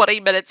spent 20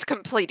 minutes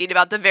complaining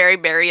about the very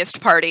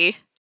merriest party.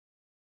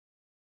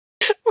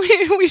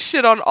 we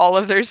shit on all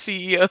of their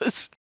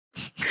CEOs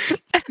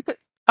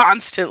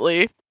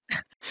constantly.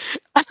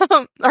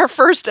 Our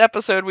first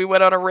episode, we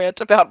went on a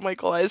rant about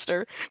Michael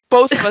Eisner.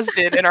 Both of us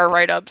did in our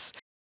write-ups.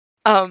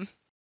 Um,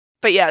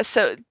 but yeah,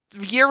 so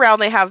year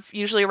round they have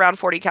usually around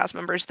 40 cast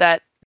members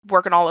that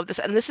work on all of this,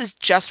 and this is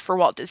just for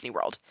Walt Disney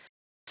World.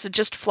 So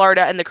just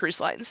Florida and the cruise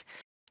lines.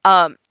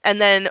 And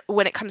then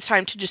when it comes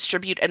time to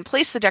distribute and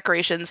place the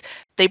decorations,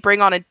 they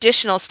bring on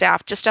additional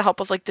staff just to help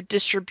with like the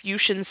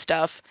distribution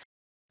stuff.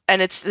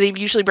 And they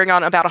usually bring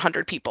on about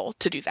 100 people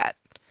to do that.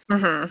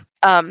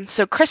 Mm-hmm.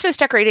 So Christmas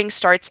decorating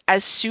starts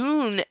as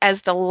soon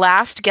as the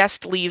last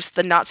guest leaves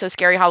the not so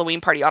scary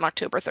Halloween party on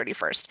October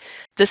 31st.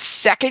 The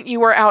second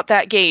you are out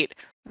that gate,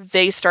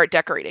 they start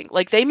decorating.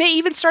 Like they may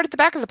even start at the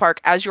back of the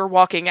park as you're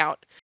walking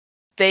out.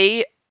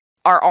 They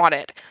are on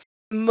it.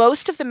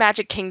 Most of the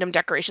Magic Kingdom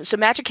decorations, so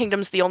Magic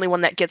Kingdom's the only one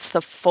that gets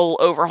the full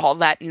overhaul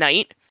that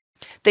night.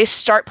 They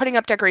start putting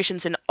up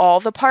decorations in all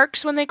the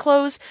parks when they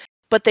close,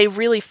 but they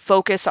really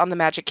focus on the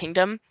Magic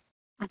Kingdom.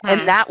 And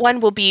Mm-hmm. that one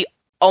will be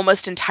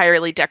almost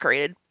entirely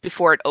decorated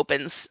before it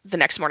opens the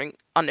next morning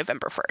on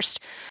November 1st.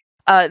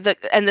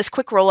 And this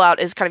quick rollout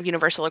is kind of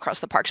universal across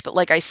the parks, but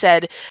like I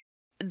said,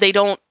 they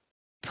don't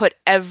put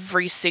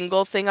every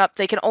single thing up.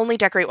 They can only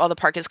decorate while the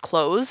park is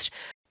closed,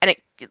 and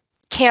it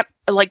can't,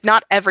 like,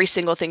 not every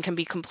single thing can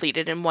be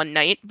completed in one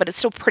night, but it's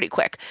still pretty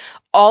quick.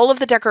 All of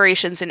the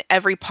decorations in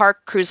every park,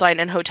 cruise line,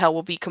 and hotel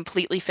will be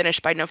completely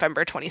finished by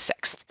November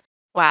 26th.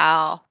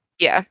 Wow.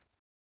 Yeah.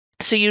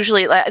 So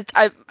usually,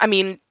 I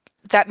mean,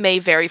 that may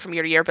vary from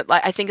year to year, but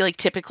I think like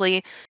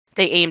typically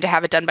they aim to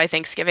have it done by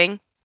Thanksgiving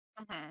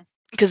Mm-hmm.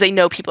 because they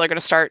know people are going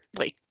to start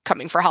like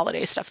coming for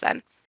holiday stuff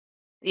then.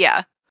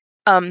 Yeah.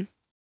 Um,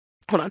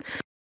 hold on.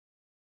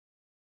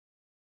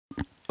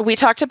 We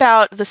talked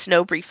about the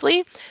snow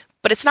briefly,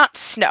 but it's not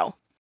snow.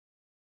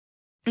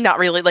 Not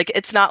really. Like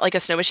it's not like a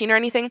snow machine or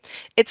anything.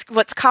 It's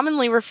what's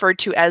commonly referred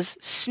to as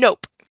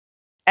snope.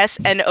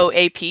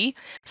 SNOAP.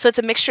 So it's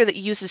a mixture that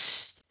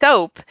uses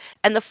soap,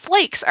 and the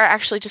flakes are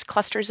actually just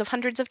clusters of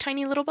hundreds of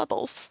tiny little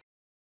bubbles.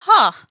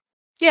 Huh.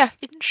 Yeah.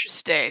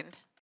 Interesting.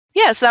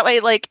 Yeah, so that way,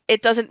 like,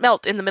 it doesn't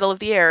melt in the middle of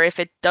the air if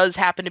it does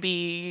happen to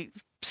be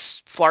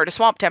Florida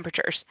swamp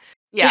temperatures.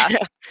 Yeah.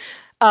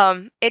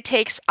 It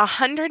takes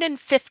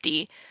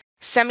 150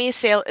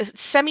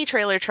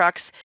 semi-trailer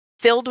trucks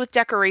filled with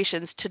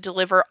decorations to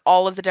deliver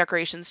all of the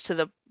decorations to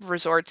the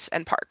resorts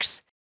and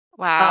parks.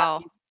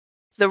 Wow.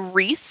 The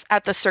wreath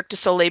at the Cirque du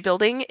Soleil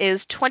building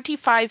is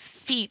 25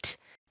 feet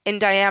in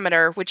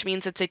diameter, which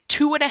means it's a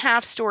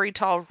 2.5-story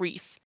tall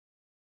wreath,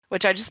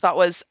 which I just thought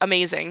was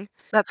amazing.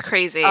 That's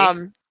crazy.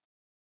 Um,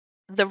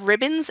 the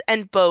ribbons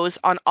and bows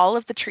on all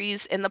of the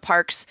trees in the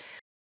parks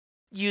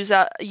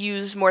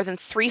use more than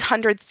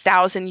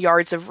 300,000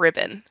 yards of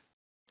ribbon.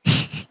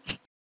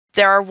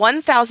 There are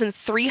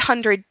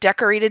 1,300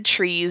 decorated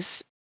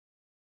trees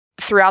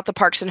throughout the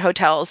parks and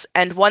hotels,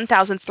 and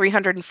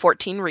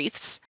 1,314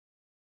 wreaths.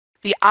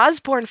 The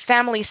Osborne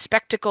Family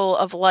Spectacle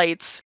of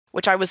Lights,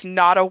 which I was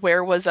not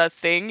aware was a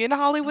thing in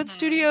Hollywood Mhm.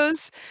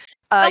 studios,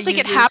 I don't think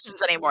it uses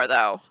happens anymore,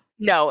 though.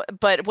 no,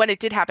 but when it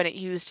did happen, it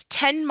used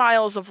 10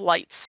 miles of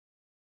lights.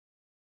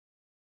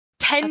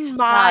 10 That's nuts.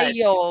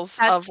 miles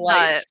That's of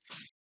lights.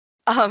 nuts.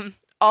 Um,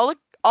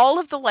 all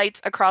of the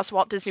lights across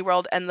Walt Disney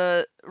World and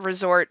the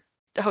resort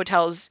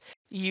hotels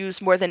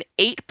use more than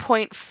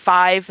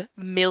 8.5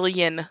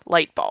 million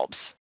light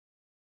bulbs.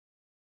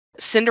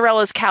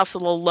 Cinderella's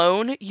castle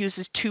alone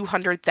uses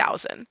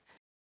 200,000.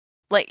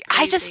 Like,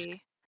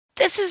 Crazy.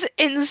 this is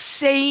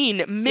insane.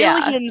 Yeah.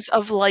 Millions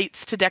of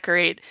lights to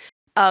decorate.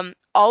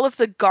 All of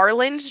the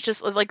garland,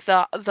 just like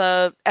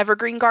the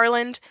evergreen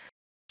garland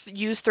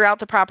used throughout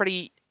the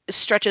property,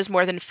 stretches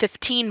more than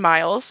 15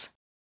 miles.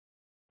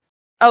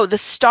 Oh, the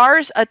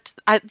stars.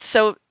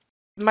 So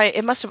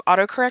it must have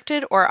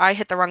auto-corrected, or I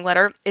hit the wrong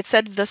letter. It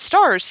said the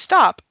stars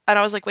stop, and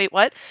I was like, wait,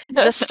 what?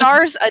 The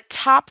stars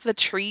atop the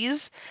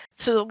trees.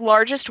 So the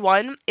largest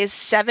one is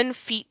 7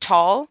 feet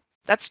tall.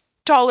 That's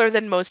taller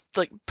than most,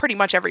 like pretty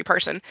much every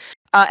person,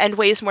 and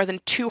weighs more than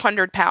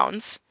 200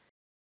 pounds.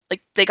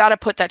 Like they got to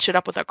put that shit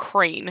up with a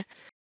crane.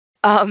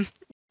 Um,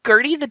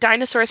 Gertie the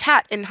dinosaur's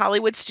hat in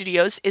Hollywood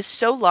studios is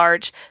so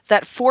large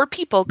that 4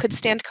 people could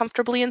stand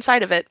comfortably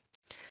inside of it.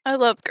 I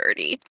love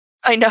Gertie.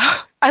 I know.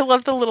 I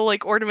love the little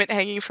like ornament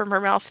hanging from her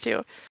mouth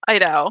too. I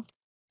know.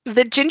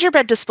 The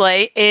gingerbread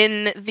display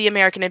in the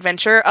American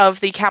Adventure of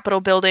the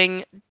Capitol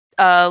Building,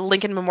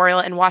 Lincoln Memorial,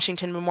 and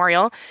Washington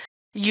Memorial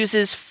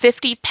uses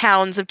 50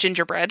 pounds of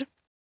gingerbread.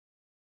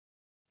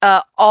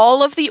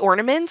 All of the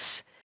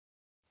ornaments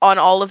on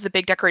all of the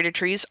big decorated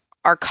trees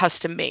are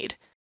custom made.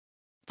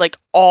 Like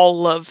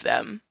all of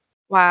them.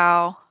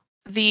 Wow.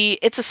 The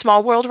It's a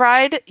Small World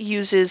ride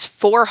uses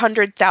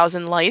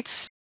 400,000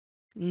 lights.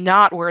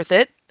 Not worth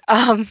it.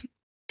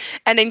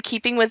 And in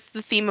keeping with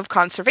the theme of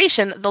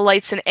conservation, the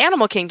lights in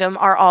Animal Kingdom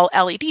are all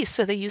LEDs,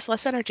 so they use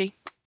less energy.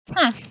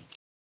 Hmm.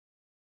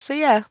 So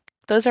yeah,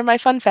 those are my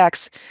fun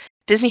facts.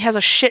 Disney has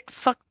a shit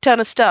fuck ton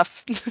of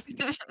stuff.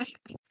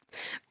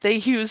 They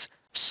use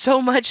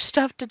so much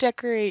stuff to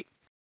decorate.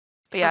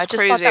 But yeah, I That's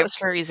just thought that crazy. was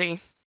crazy.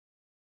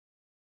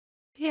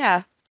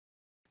 Yeah,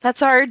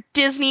 that's our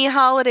Disney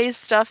holiday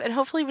stuff, and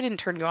hopefully we didn't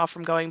turn you off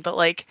from going, but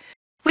like,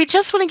 we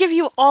just want to give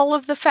you all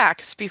of the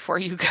facts before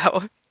you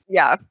go.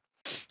 Yeah.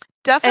 And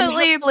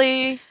Definitely,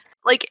 hopefully,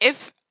 like,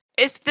 if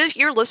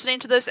you're listening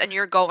to this and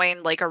you're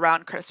going, like,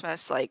 around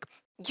Christmas, like,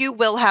 you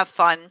will have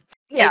fun as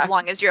yeah,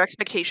 long as your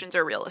expectations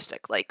are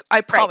realistic. Like, I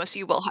right. promise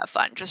you will have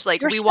fun. Just,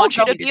 like, You're we still want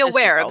you to going to be Disney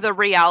aware of World. the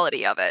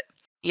reality of it.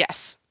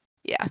 Yes.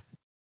 Yeah.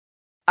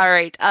 All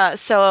right.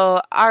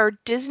 So our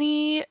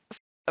Disney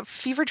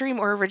Fever Dream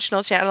or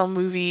original channel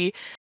movie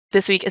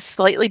this week is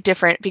slightly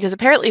different because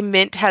apparently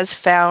Mint has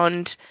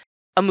found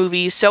a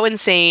movie so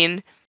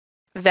insane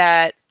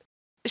that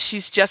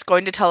she's just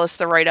going to tell us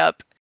the write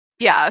up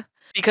Yeah.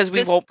 because we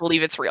This won't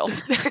believe it's real.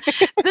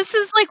 this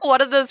is, like, one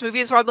of those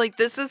movies where I'm like,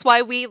 this is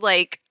why we,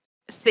 like,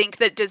 think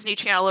that Disney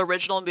Channel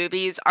original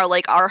movies are,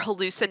 like, our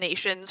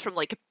hallucinations from,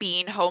 like,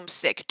 being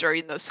homesick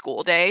during the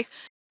school day.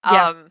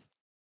 Yeah. Um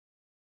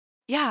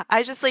Yeah,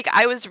 I just like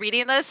I was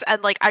reading this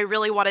and like I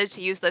really wanted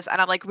to use this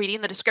and I'm like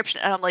reading the description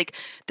and I'm like,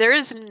 there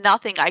is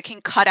nothing I can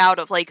cut out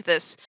of like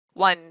this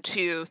 1,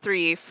 2,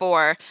 3,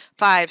 4,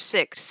 5,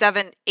 6,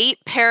 7, 8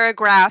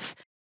 paragraph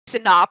I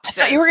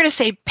thought you were going to synopsis.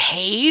 say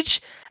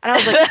Paige, and I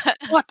was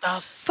like, what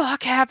the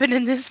fuck happened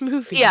in this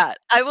movie? Yeah,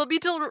 I will be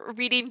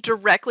reading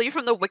directly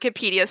from the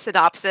Wikipedia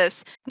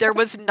synopsis. There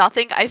was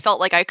nothing I felt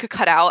like I could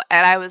cut out,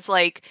 and I was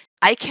like,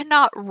 I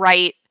cannot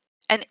write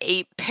an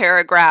 8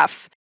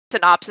 paragraph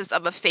synopsis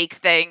of a fake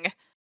thing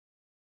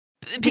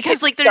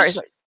because like Sorry, there's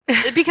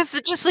sorry. because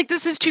it's just like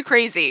this is too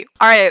crazy.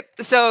 All right,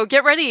 so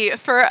get ready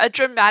for a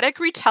dramatic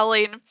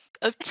retelling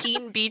of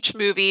Teen Beach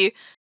Movie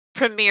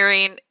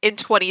premiering in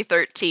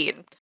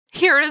 2013.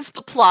 Here is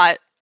the plot.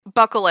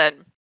 Buckle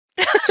in.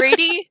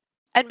 Brady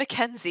and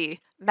Mackenzie,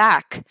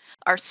 Mac,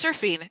 are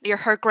surfing near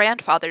her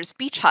grandfather's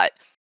beach hut.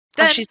 Oh,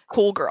 Then, she's a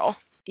cool girl.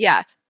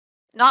 yeah,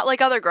 not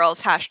like other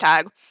girls,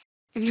 hashtag.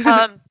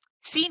 Um,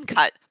 Scene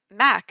cut.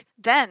 Mac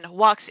then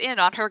walks in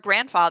on her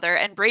grandfather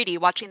and Brady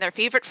watching their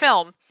favorite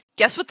film.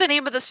 Guess what the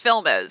name of this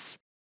film is?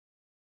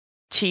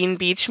 Teen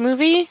Beach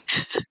Movie?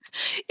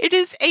 It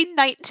is a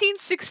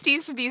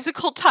 1960s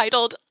musical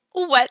titled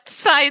Wet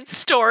Side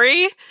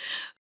Story,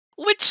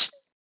 which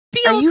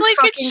Are feels you like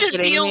it fucking should be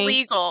kidding me?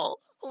 illegal.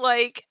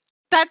 Like,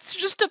 that's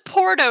just a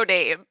porno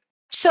name.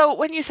 So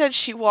when you said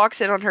she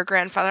walks in on her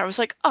grandfather, I was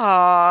like,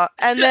 "Aw."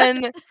 And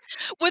then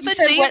With you a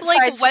said name Wet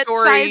like Side Wet Side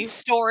Story.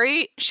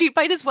 Story, she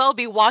might as well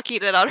be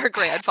walking in on her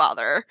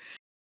grandfather.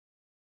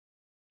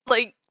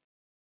 Like,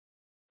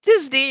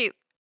 Disney.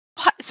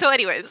 So,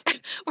 anyways,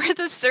 where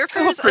the So surfers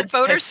and ridiculous.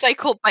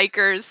 motorcycle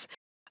bikers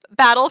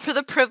battle for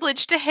the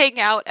privilege to hang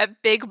out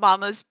at Big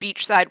Mama's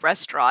beachside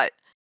restaurant.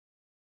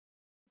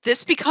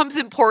 This becomes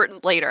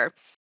important later.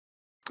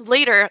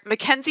 Later,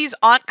 Mackenzie's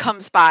aunt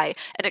comes by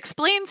and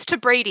explains to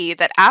Brady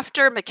that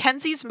after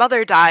Mackenzie's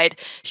mother died,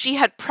 she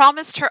had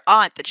promised her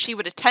aunt that she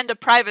would attend a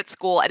private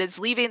school and is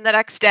leaving the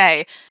next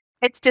day.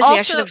 It's Disney. I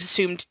should Also, have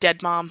assumed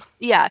dead mom.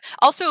 yeah.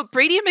 Also,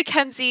 Brady and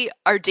Mackenzie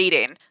are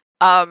dating.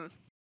 Um,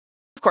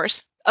 Of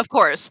course. of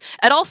course.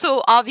 And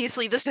also,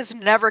 obviously, this has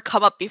never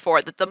come up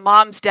before that the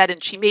mom's dead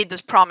and she made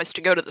this promise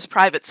to go to this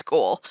private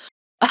school.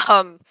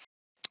 Um,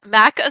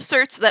 Mac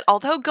asserts that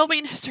although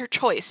going is her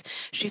choice,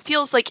 she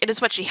feels like it is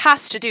what she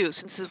has to do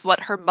since it's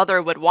what her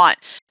mother would want.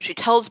 She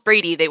tells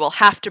Brady they will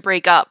have to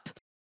break up.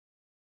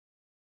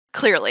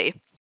 Clearly.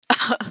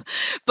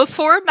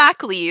 Before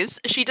Mac leaves,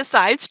 she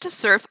decides to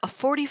surf a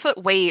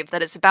 40-foot wave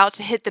that is about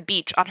to hit the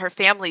beach on her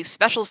family's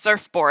special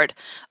surfboard.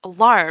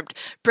 Alarmed,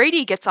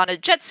 Brady gets on a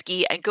jet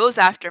ski and goes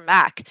after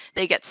Mac.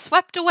 They get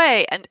swept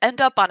away and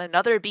end up on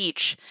another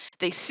beach.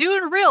 They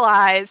soon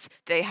realize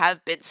they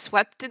have been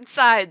swept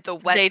inside the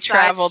They Wet Side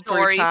traveled through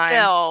Story time.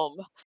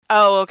 film.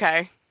 Oh,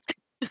 okay.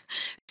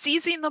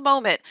 Seizing the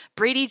moment,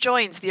 Brady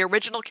joins the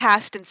original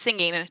cast in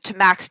singing to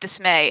Mac's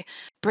dismay.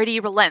 Brady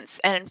relents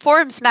and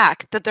informs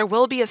Mac that there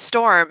will be a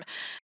storm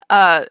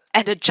and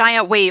a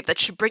giant wave that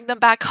should bring them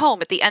back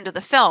home at the end of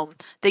the film.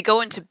 They go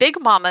into Big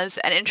Mamas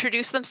and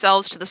introduce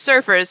themselves to the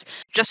surfers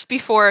just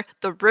before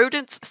the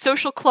Rodents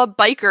Social Club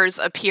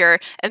bikers appear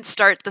and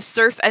start the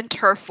surf and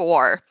turf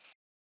war.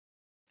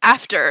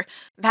 After,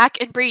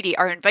 Mac and Brady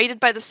are invited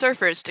by the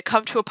surfers to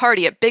come to a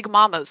party at Big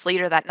Mama's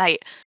later that night.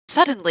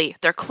 Suddenly,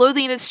 their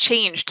clothing is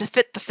changed to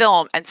fit the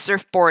film and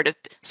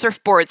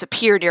surfboards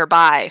appear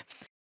nearby.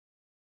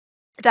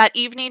 That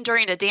evening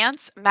during a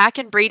dance, Mac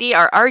and Brady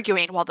are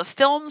arguing while the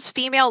film's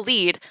female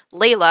lead,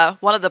 Layla,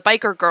 one of the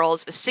biker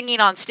girls, is singing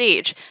on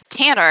stage.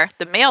 Tanner,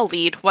 the male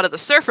lead, one of the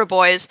surfer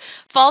boys,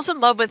 falls in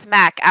love with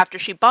Mac after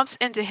she bumps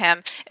into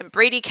him, and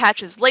Brady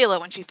catches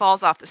Layla when she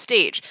falls off the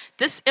stage.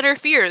 This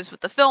interferes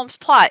with the film's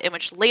plot in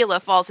which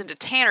Layla falls into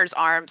Tanner's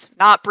arms,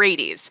 not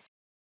Brady's.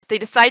 They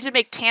decide to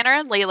make Tanner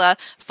and Layla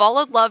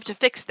fall in love to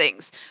fix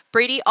things.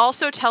 Brady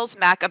also tells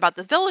Mac about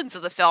the villains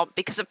of the film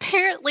because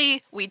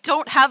apparently we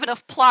don't have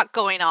enough plot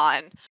going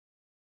on.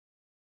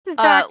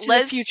 Back to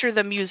the Future,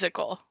 the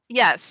musical.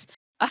 Yes.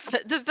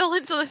 The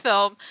villains of the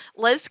film,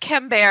 Les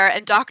Camber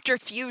and Dr.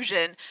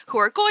 Fusion, who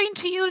are going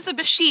to use a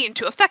machine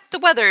to affect the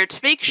weather to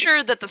make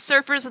sure that the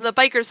surfers and the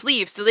bikers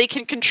leave so they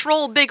can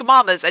control Big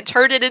Mamas and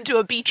turn it into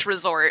a beach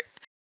resort.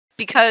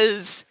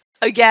 Because,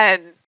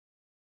 again,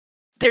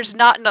 there's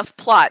not enough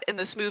plot in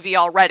this movie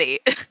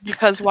already.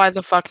 Because why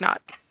the fuck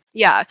not?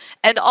 Yeah,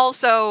 and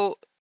also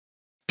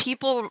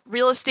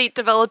real estate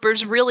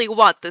developers really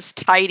want this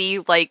tidy,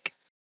 like,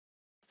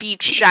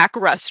 beach shack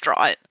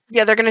restaurant.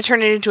 Yeah, they're gonna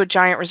turn it into a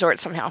giant resort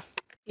somehow.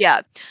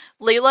 Yeah.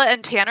 Layla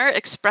and Tanner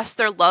express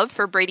their love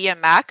for Brady and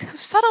Mac, who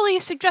subtly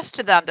suggest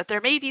to them that there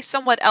may be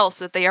someone else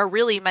that they are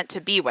really meant to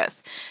be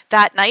with.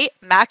 That night,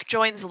 Mac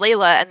joins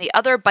Layla and the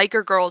other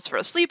biker girls for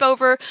a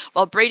sleepover,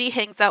 while Brady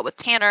hangs out with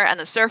Tanner and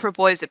the surfer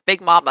boys at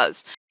Big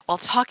Mama's. While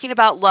talking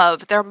about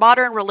love, their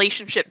modern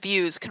relationship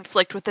views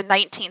conflict with the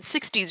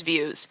 1960s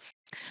views.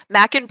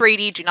 Mac and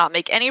Brady do not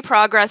make any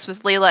progress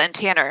with Layla and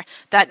Tanner.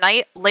 That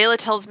night, Layla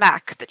tells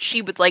Mac that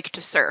she would like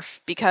to surf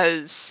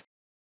because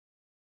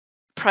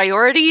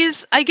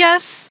priorities, I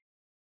guess.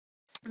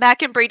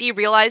 Mac and Brady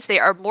realize they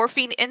are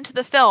morphing into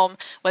the film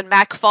when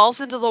Mac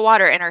falls into the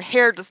water and her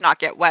hair does not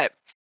get wet.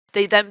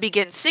 They then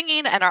begin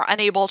singing and are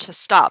unable to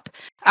stop.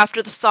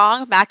 After the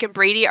song, Mac and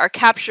Brady are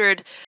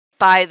captured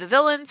by the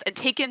villains and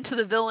taken to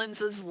the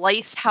villains'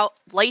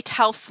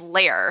 lighthouse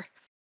lair.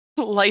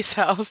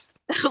 Lighthouse.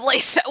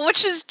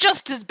 Which is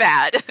just as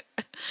bad.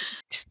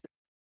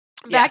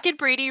 Mac and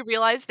Brady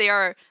realize they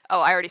are...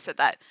 Oh, I already said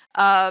that.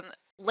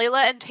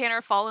 Layla and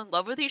Tanner fall in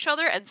love with each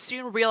other and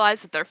soon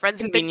realize that their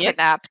friends have been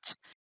kidnapped.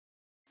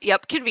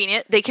 Yep,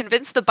 convenient. They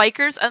convince the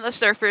bikers and the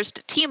surfers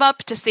to team up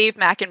to save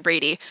Mac and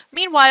Brady.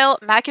 Meanwhile,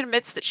 Mac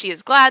admits that she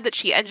is glad that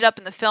she ended up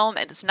in the film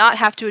and does not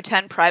have to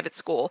attend private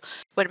school.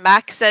 When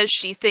Mac says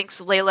she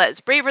thinks Layla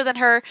is braver than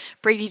her,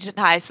 Brady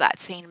denies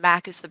that, saying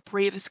Mac is the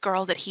bravest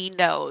girl that he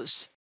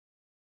knows.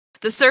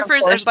 The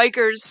surfers and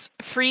bikers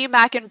free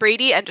Mac and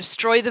Brady and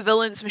destroy the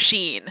villain's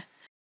machine.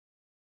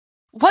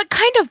 What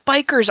kind of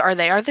bikers are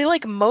they? Are they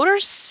like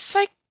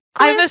motorcyclists?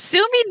 I'm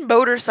assuming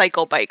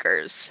motorcycle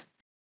bikers.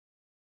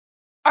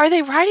 Are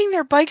they riding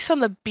their bikes on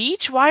the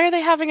beach? Why are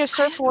they having a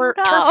turf war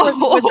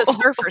with the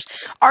surfers?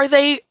 Are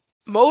they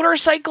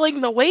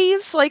motorcycling the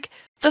waves? Like,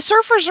 the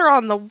surfers are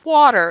on the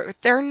water.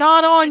 They're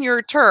not on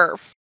your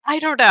turf. I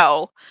don't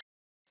know.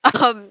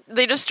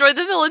 They destroy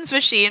the villain's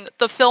machine,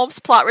 the film's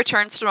plot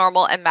returns to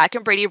normal, and Mac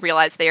and Brady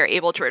realize they are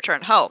able to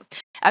return home.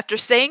 After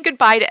saying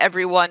goodbye to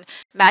everyone,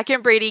 Mac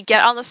and Brady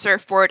get on the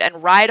surfboard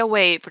and ride a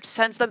wave, which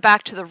sends them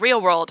back to the real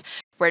world,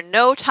 where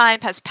no time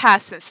has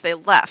passed since they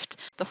left.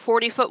 The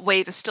 40-foot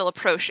wave is still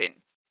approaching.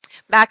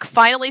 Mac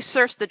finally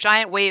surfs the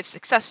giant wave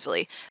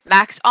successfully.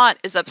 Mac's aunt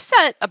is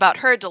upset about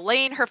her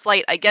delaying her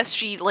flight. I guess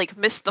she,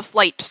 missed the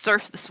flight to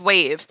surf this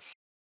wave,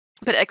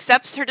 but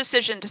accepts her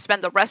decision to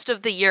spend the rest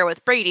of the year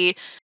with Brady,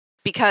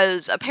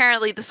 because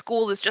apparently the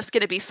school is just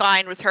going to be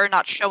fine with her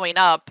not showing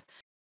up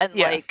and,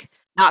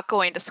 not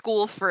going to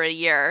school for a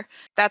year.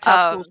 That's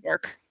how schools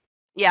work.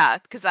 Yeah,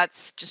 because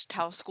that's just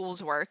how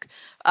schools work.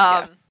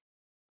 Yeah.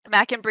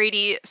 Mac and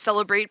Brady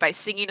celebrate by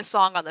singing a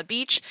song on the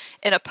beach.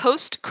 In a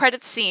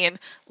post-credit scene,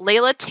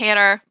 Layla,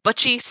 Tanner,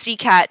 Butchie,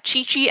 Seacat,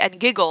 Chi-Chi, and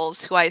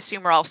Giggles, who I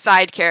assume are all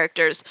side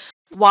characters,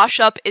 wash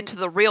up into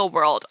the real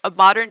world. A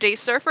modern-day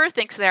surfer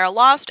thinks they are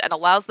lost and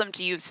allows them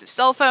to use his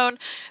cell phone,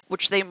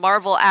 which they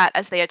marvel at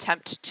as they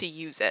attempt to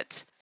use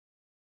it.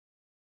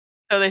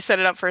 So they set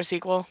it up for a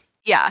sequel.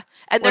 Yeah,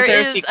 and Was there there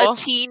a is a sequel?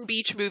 teen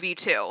beach movie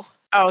too.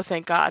 Oh,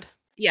 thank God.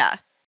 Yeah.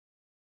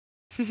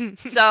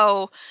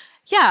 So,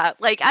 yeah,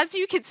 like as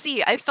you can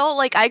see, I felt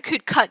like I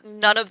could cut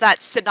none of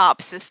that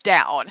synopsis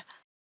down.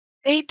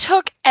 They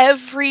took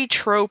every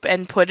trope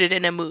and put it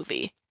in a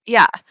movie.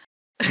 Yeah.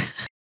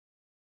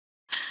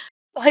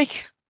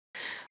 Like,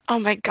 oh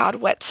my God,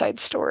 Wet Side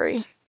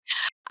Story.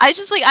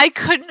 I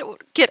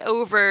couldn't get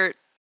over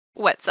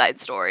Wet Side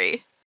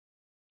Story.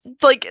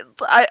 Like,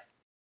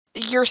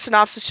 your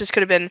synopsis just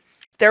could have been,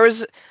 there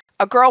was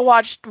a girl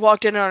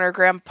walked in on her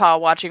grandpa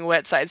watching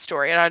Wet Side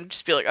Story, and I'd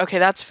just be like, okay,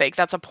 that's fake.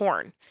 That's a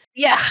porn.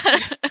 Yeah.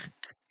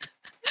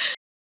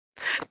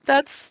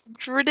 That's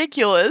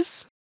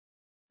ridiculous.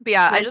 But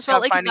yeah, I Never just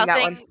felt stop like finding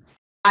that one. nothing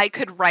I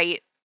could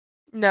write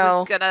was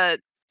No, gonna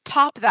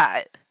top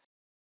that.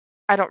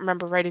 I don't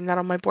remember writing that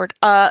on my board.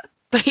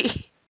 But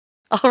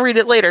I'll read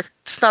it later.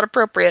 It's not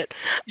appropriate.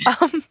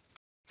 Um,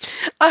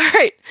 all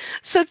right.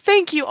 So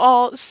thank you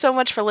all so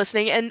much for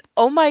listening, and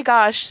oh my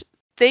gosh,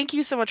 thank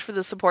you so much for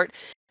the support.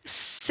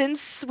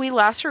 Since we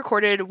last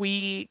recorded,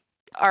 we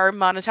are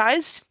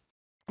monetized.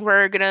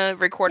 We're gonna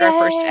record our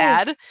first Yay!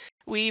 ad.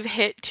 We've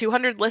hit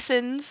 200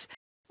 listens.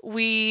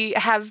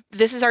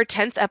 This is our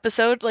 10th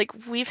episode. Like,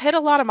 we've hit a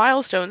lot of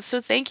milestones. So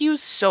thank you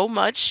so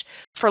much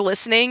for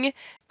listening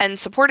and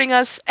supporting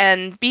us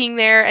and being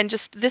there, and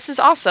just, this is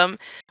awesome.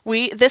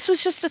 This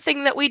was just a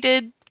thing that we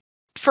did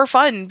for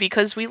fun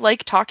because we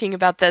like talking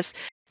about this.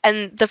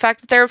 And the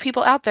fact that there are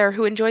people out there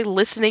who enjoy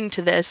listening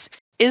to this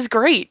is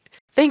great.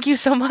 Thank you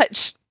so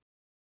much.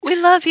 We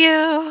love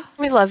you.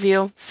 We love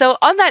you. So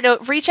on that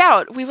note, reach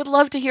out. We would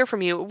love to hear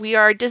from you. We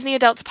are Disney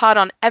Adults Pod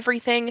on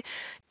everything: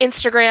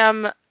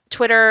 Instagram,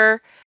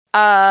 Twitter,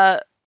 uh,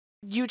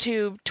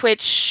 YouTube,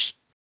 Twitch,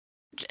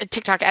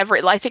 TikTok.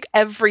 I think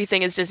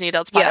everything is Disney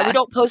Adults Pod. And we Yeah.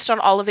 don't post on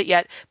all of it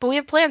yet, but we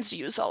have plans to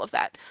use all of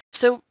that.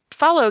 So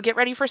follow, get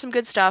ready for some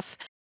good stuff,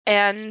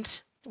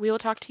 and we will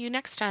talk to you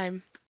next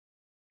time.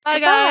 Bye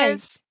Goodbye.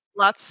 guys.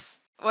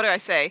 What do I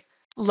say?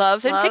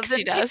 Love and Love pixie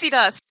and pixie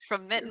dust. dust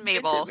from Mint and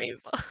Mint and Mabel.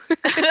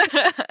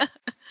 Mabel.